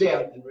Jesus'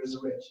 death and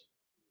resurrection.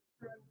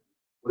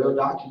 Well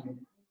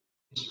documented.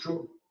 It's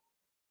true.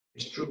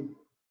 It's true.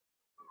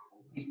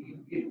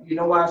 You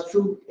know why it's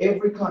true?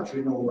 Every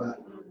country knows about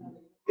it.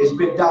 It's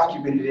been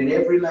documented in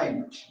every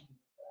language.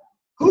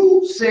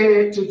 Who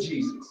said to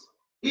Jesus,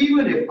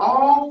 even if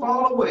all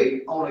fall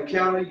away on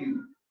account of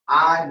you,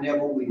 I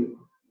never will?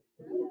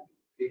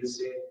 Peter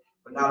said,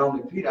 but not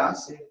only Peter, I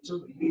said it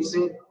too. He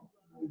said,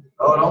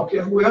 oh, I don't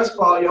care who else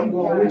follow you, I'm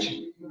going with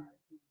you.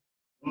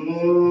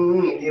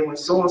 And when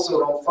so-and-so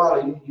don't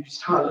follow you, you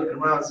start looking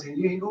around and saying,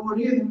 you ain't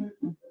going either.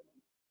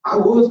 I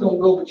was going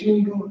to go, but you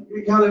ain't going.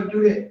 Y'all ever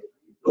do that?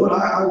 Lord,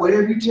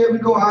 wherever you tell me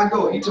to go, I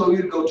go. He told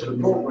you to go to the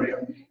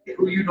program.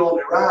 Who you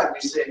normally ride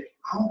with said,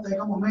 I don't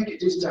think I'm going to make it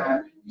this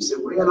time. You said,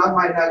 well, I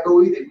might not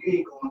go either if you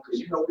ain't going, because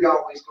you know we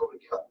always go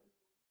together.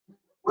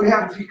 What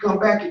happens if you come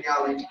back and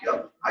y'all ain't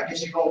together? I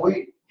guess you're going to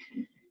wait.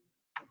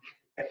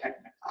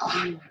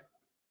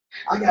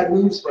 I got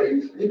news for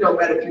you. It don't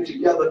matter if you're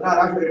together or not.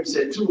 I heard him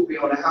say 2 will be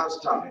on the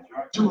housetop,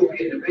 2 will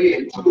be in the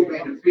bed, 2 will be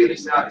in the field. He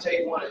said, I'll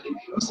take one of them.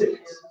 He said,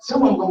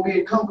 some of them going to be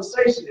in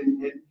conversation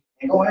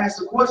and going to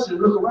ask a question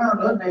and look around.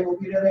 The other ain't going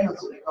to be that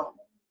answer. They're going,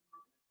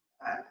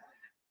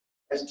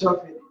 that's tough.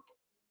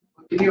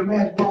 Can you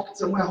imagine walking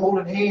somewhere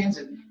holding hands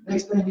and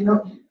next thing you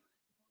know,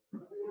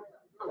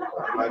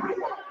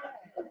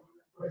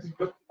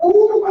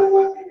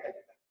 ooh,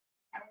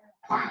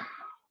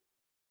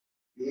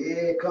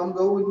 yeah, come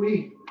go with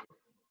me.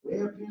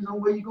 Well, it depends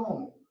on where you're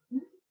going.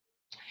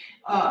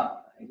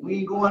 We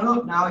ain't going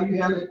up now.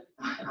 You have it.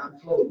 I'm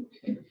floating.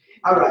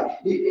 All right.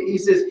 He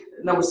says,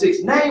 number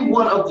 6, name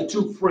one of the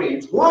 2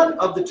 friends. One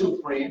of the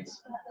 2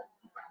 friends.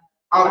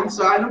 Oh, I'm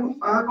sorry. Number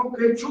 5.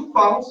 Okay, true,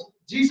 false.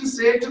 Jesus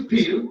said to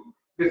Peter,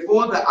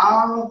 before the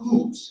hour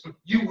hoots,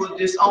 you will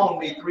disown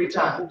me 3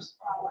 times.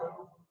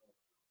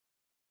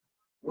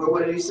 Well,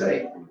 what did he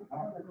say?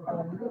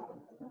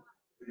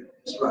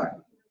 That's right.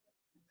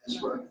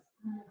 That's right.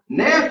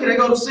 Now, can I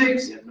go to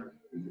 6?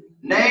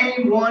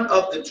 Name one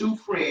of the 2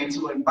 friends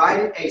who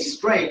invited a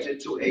stranger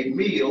to a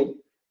meal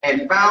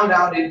and found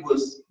out it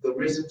was the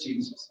risen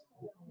Jesus.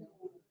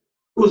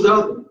 Who's the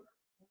other one?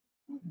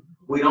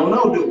 We don't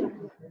know, do we?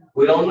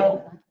 We don't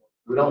know.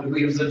 We don't.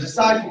 He was a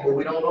disciple, but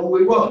we don't know who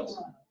he was.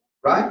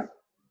 Right?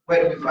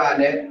 Where do we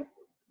find that?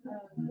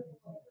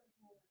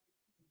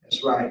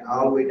 That's right.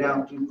 All the way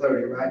down through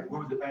 30, right?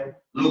 What was the name?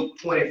 Luke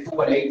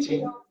 24 and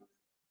 18.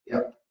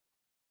 Yep.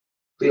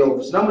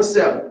 Cleopas. Number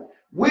 7.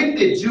 Where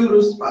did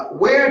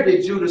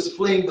Judas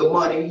fling the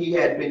money he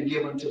had been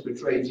given to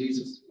betray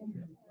Jesus?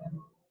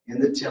 In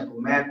the temple.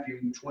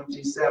 Matthew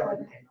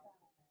 27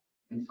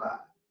 and 5.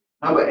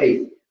 Number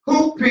 8.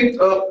 Who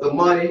picked up the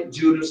money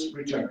Judas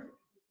returned?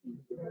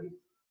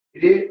 He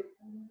did?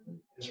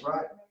 That's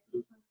right.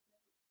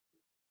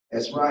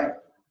 That's right.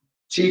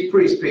 Chief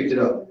priest picked it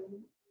up.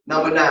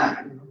 Number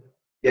 9.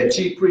 Yeah,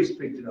 chief priest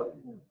picked it up.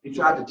 He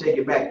tried to take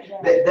it back.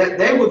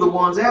 They were the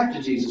ones after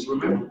Jesus,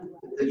 remember?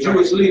 The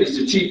Jewish leaders,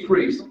 the chief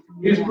priests.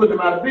 He just put them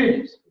out of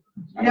business.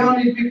 Y'all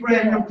need to be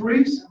praying them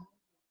priests.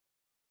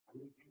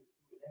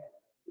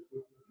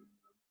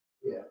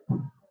 Yeah.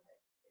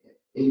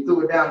 He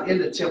threw it down in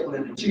the temple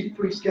and the chief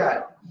priest got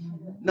it.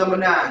 Number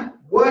 9.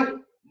 What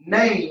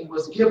name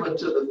was given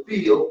to the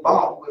field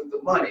bought with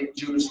the money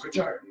Judas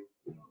returned?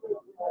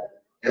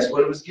 That's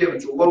what it was given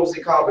to. What was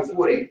it called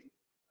before then?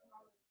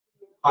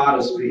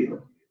 Potter's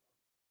field.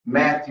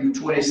 Matthew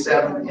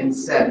 27 and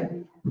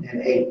 7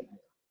 and 8.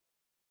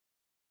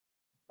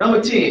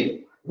 Number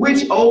 10.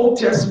 Which Old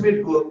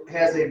Testament book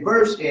has a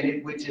verse in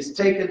it which is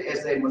taken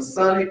as a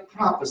Masonic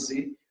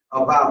prophecy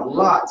about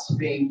lots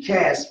being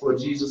cast for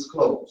Jesus'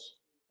 clothes?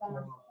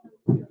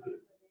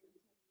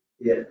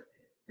 Yeah,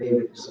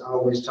 David is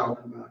always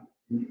talking about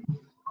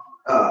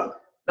it.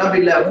 Number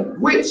 11.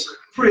 Which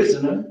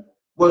prisoner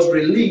was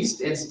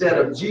released instead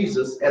of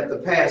Jesus at the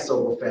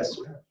Passover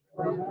festival?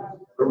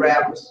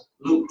 Barabbas.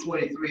 Luke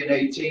 23 and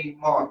 18,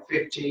 Mark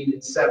 15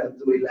 and 7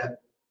 through 11.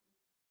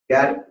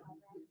 Got it?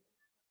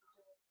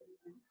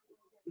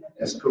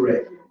 That's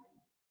correct.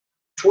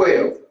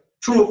 12.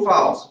 True or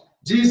false?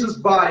 Jesus'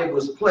 body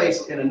was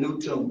placed in a new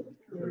tomb.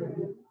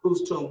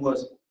 Whose tomb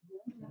was it?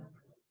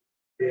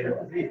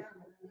 Yeah.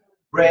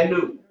 Brand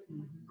new.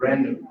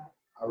 Brand new.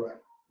 All right.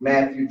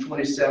 Matthew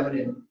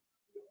 27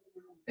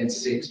 and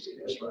 60.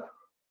 That's right.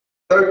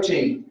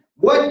 13.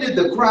 What did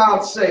the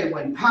crowd say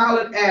when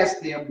Pilate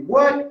asked them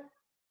what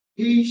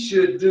he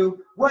should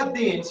do? What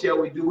then shall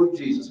we do with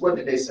Jesus? What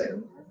did they say?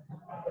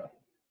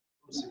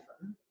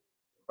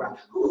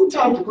 Who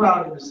talked the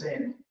crowd into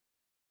saying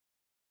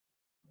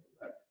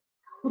it?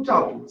 Who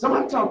talked to me?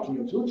 Somebody talk to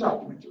me. Who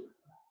talked to me?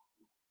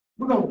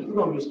 We're gonna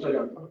do a study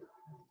on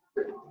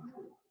it.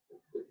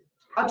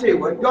 I'll tell you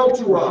what. Go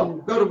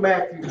to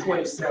Matthew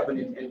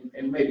 27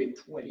 and maybe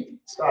 20.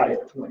 Start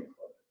at 20.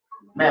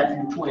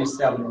 Matthew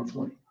 27 and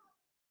 20.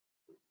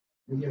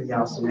 And give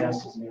y'all some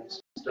answers and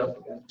some stuff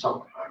we got to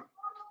talk about.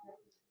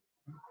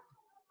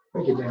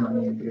 Break it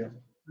down in here.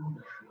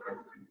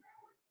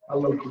 How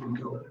low can we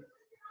go?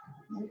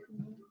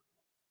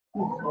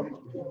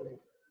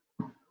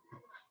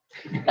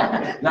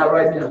 Not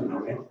right now.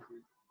 Okay.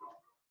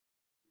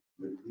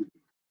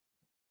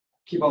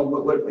 Keep on.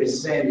 What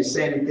it's saying? Is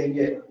saying anything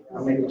yet? I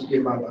mean, let's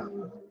get my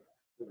Bible.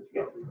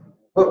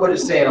 What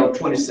it's saying on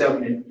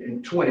 27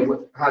 and 20?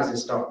 How does it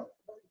start?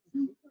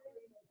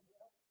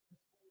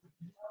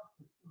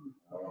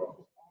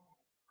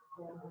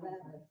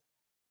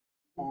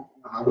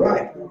 All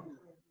right.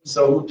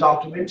 So who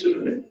talked him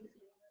into it?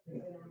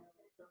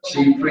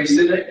 Chief priests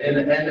and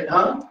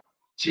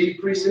chief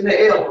priests and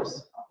the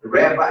elders. The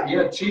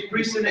rabbi, chief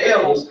priests and the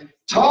elders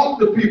talked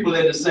the people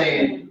into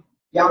saying,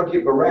 y'all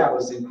get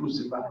Barabbas and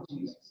crucify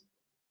Jesus.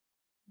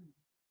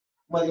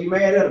 Well, you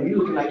mad at him? You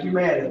looking like you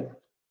mad at him.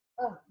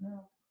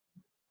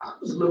 I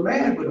was a little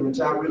mad with him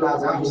until I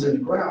realized I was in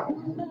the crowd.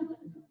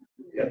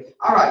 Yeah.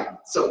 All right.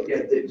 So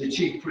yeah, the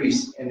chief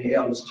priests and the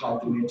elders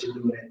talked him into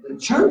doing that. The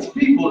church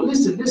people,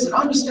 listen,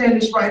 understand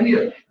this right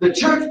here. The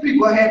church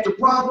people had the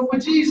problem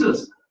with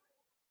Jesus.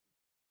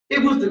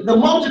 It was the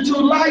multitude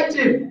liked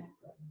him.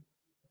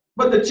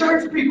 But the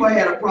church people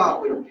had a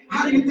problem with him.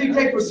 How do you think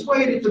they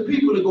persuaded the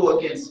people to go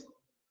against him?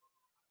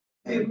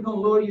 Hey, we're gonna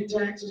lower your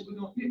taxes. We're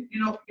gonna, you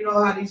know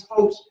how these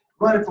folks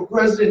running for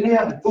president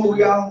now and fool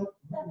y'all,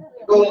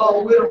 go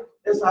along with them.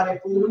 That's how they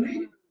fooling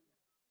me.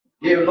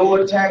 Yeah,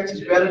 lower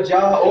taxes, better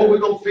job. Oh, we're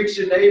gonna fix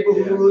your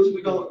neighborhoods.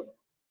 We're gonna.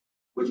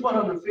 Which one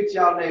of them to fix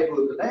y'all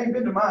neighborhood? Because they ain't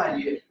been to mine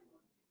yet.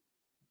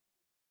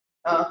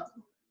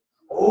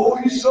 Oh,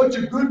 he's such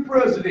a good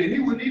president. He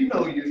wouldn't even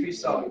know you if he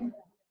saw you.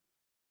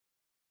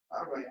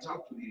 All right,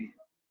 talk to me.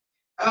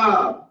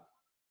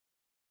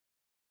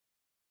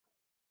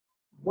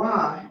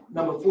 Why,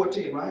 number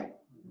 14, right?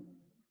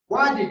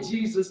 Why did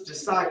Jesus'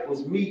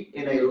 disciples meet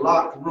in a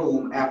locked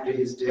room after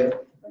his death?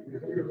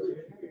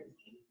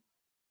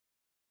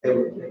 They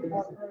were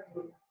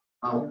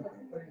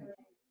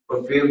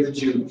fulfill the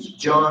Jews.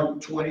 John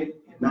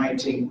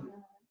 20:19.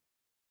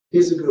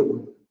 Here's a good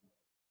one.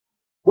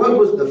 What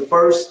was the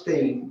first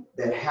thing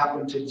that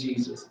happened to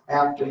Jesus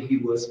after he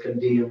was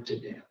condemned to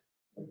death?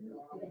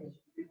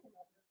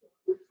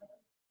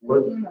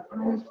 What?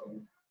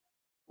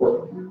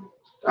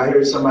 I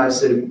heard somebody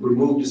say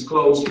removed his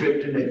clothes,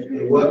 stripped him,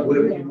 they what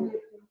whipped him.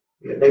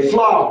 Yeah, they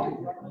flogged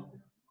him.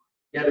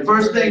 Yeah, the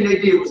first thing they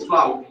did was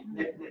flog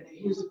him.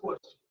 Here's the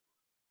question.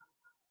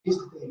 Here's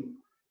the thing.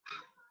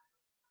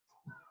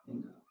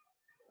 And,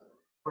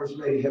 First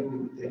Lady helped me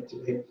with that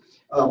today.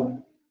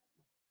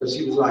 Because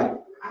she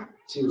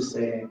was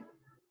saying,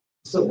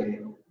 it's okay.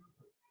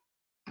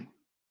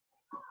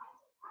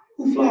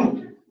 Who flogged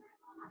you?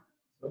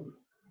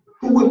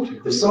 Who whipped you?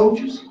 The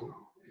soldiers?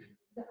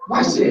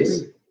 Watch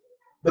this.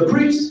 The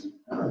priests?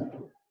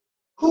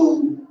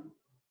 Who?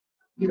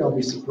 You don't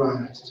be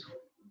surprised.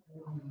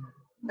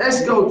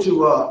 Let's go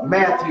to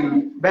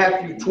Matthew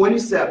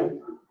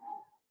 27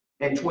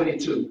 and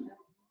 22.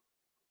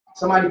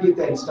 Somebody get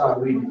that and start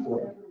reading for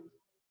me.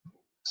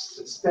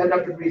 Stand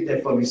up and read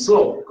that for me.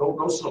 Slow.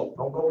 Go slow.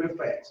 Don't go real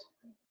fast.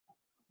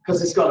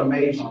 Because it's going to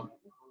amaze you.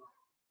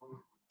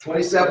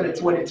 27 and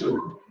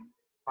 22.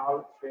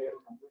 Pilate said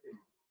unto him,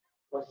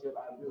 what shall I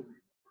do?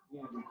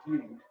 Again, the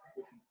Jews,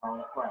 which is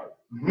called Christ.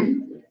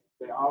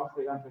 They all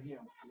said unto him,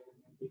 let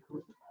him be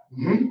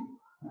crucified.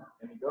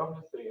 And the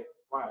governor said,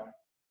 why?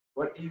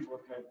 What evil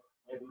have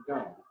he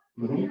done?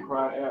 But he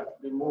cried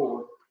out the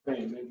more,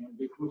 saying, let him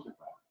be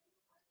crucified.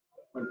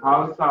 When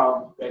Pilate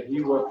saw that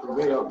he was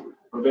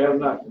prevailed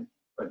nothing,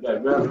 but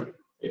that rather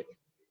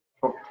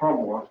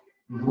turmoil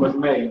was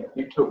made,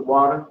 he took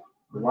water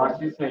to wash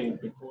his hands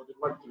before the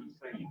multitude,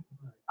 saying,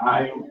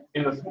 I am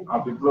innocent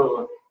of the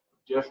blood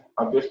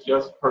of this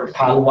just person.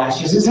 Pilate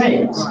washes his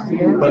hands.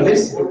 But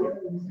listen.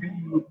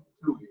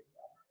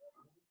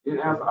 Then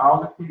answered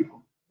all the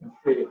people and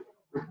said,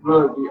 his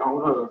blood be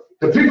on us.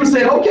 The people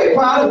said, okay,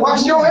 Pilate,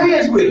 wash your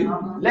hands with it.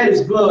 Let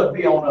his blood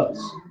be on us.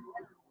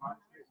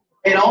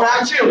 And on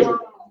our children.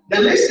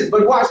 Now listen,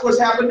 but watch what's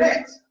happened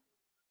next.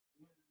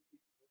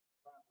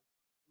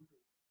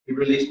 He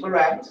released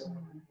Barabbas.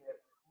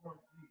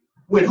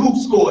 When who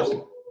scores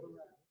him?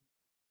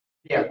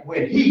 Yeah,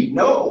 when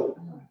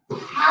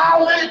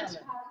Pilate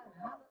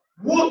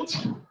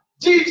whooped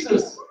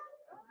Jesus.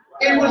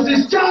 It was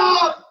his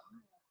job.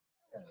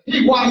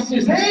 He washed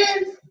his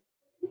hands.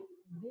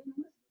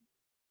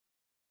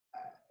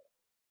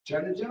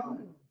 Turn to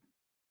John.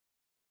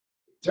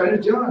 Turn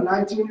to John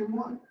 19 and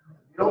 1.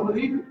 You don't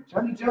believe it?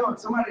 Turn to John.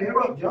 Somebody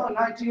help up. John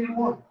 19 and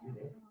 1.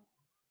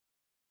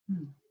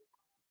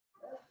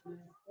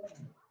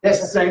 That's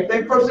the same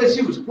thing. First said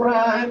she was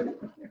crying.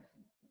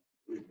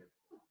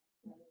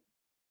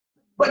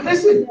 But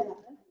listen.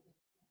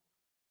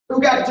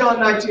 Who got John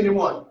 19 and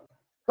 1?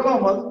 Come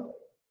on, mother.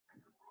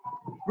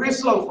 Real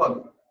slow for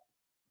me.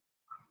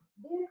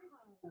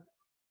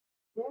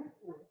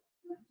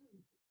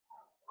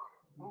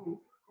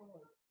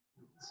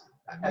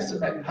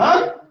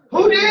 Huh?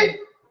 Who did?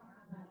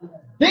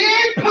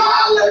 Then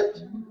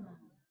Pilate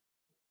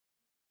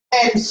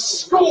and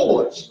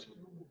scourged.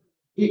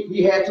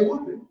 He had to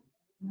whoop him.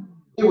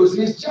 It was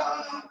his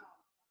job.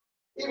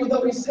 Even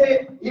though his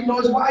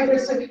wife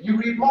had said, you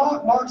read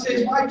Mark said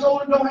his wife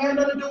told him don't have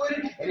nothing to do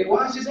with it, and he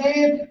washed his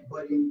hand,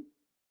 but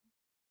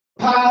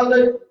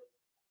Pilate,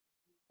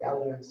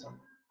 y'all learned something.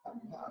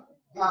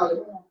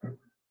 Pilate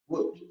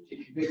whooped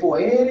before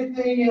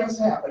anything else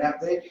happened.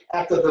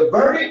 After the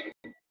verdict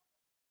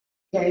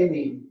came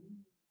in.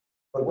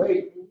 But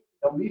wait,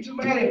 don't be too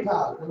mad at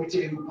Pilate. Let me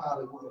tell you who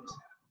Pilate was.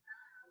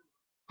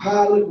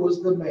 Pilate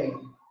was the man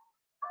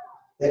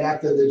that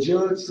after the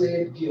judge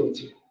said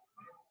guilty,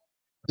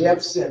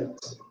 death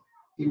sentence,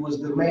 he was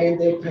the man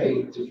they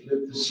paid to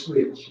flip the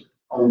switch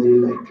on the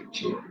electric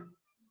chair.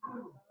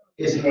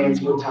 His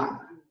hands were tied.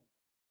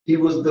 He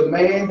was the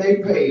man they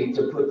paid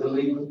to put the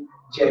legal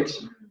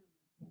injection.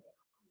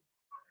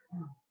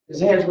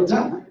 His hands were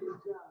tied.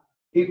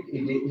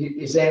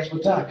 His hands were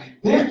tied.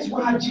 That's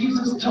why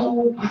Jesus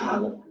told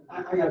Pilate,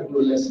 I got to do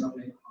a lesson on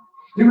that.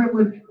 You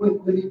remember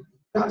when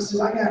God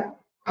says, I got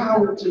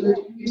power to live?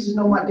 He says,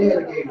 no, my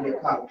daddy gave me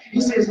that power.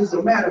 He says, as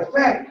a matter of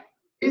fact,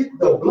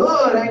 the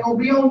blood ain't going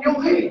to be on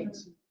your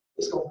hands.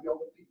 It's going to be on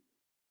the people.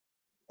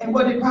 And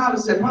what did Pilate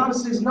say? Pilate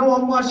says, no,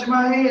 I'm washing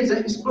my hands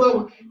and this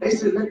blood. They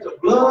said, let the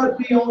blood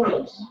be on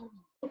us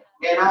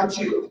and our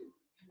children.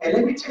 And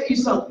let me tell you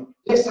something.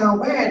 That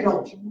sounds bad,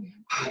 don't you?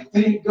 I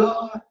thank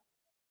God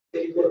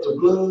that he let the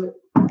blood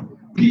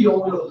be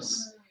on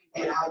us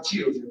and our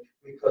children,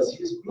 because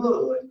his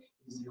blood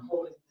is the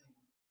holy thing.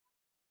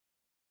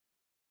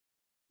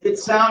 It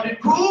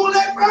sounded cool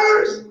at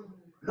first.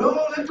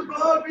 No, let the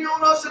blood be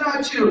on us and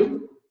our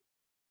children.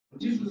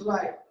 And Jesus was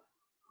like,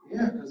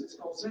 yeah, because it's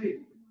going to save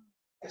you.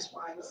 That's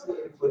why he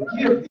said,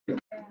 forgive them,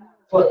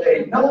 for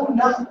they know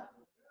not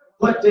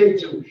what they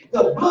do.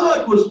 The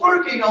blood was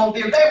working on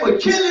them. They were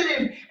killing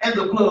him, and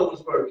the blood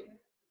was working.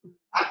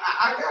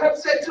 I got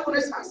upset too when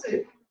I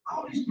said,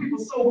 all these people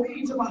so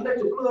mean to let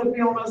the blood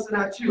be on us and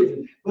our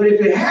children. But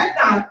if it had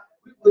not,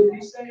 we wouldn't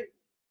be saved.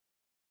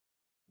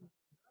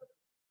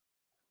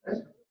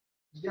 That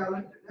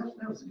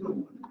was a good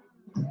one.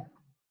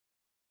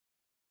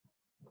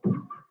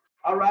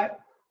 All right.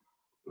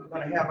 We're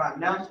going to have our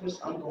announcements.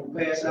 I'm going to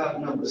pass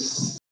out numbers.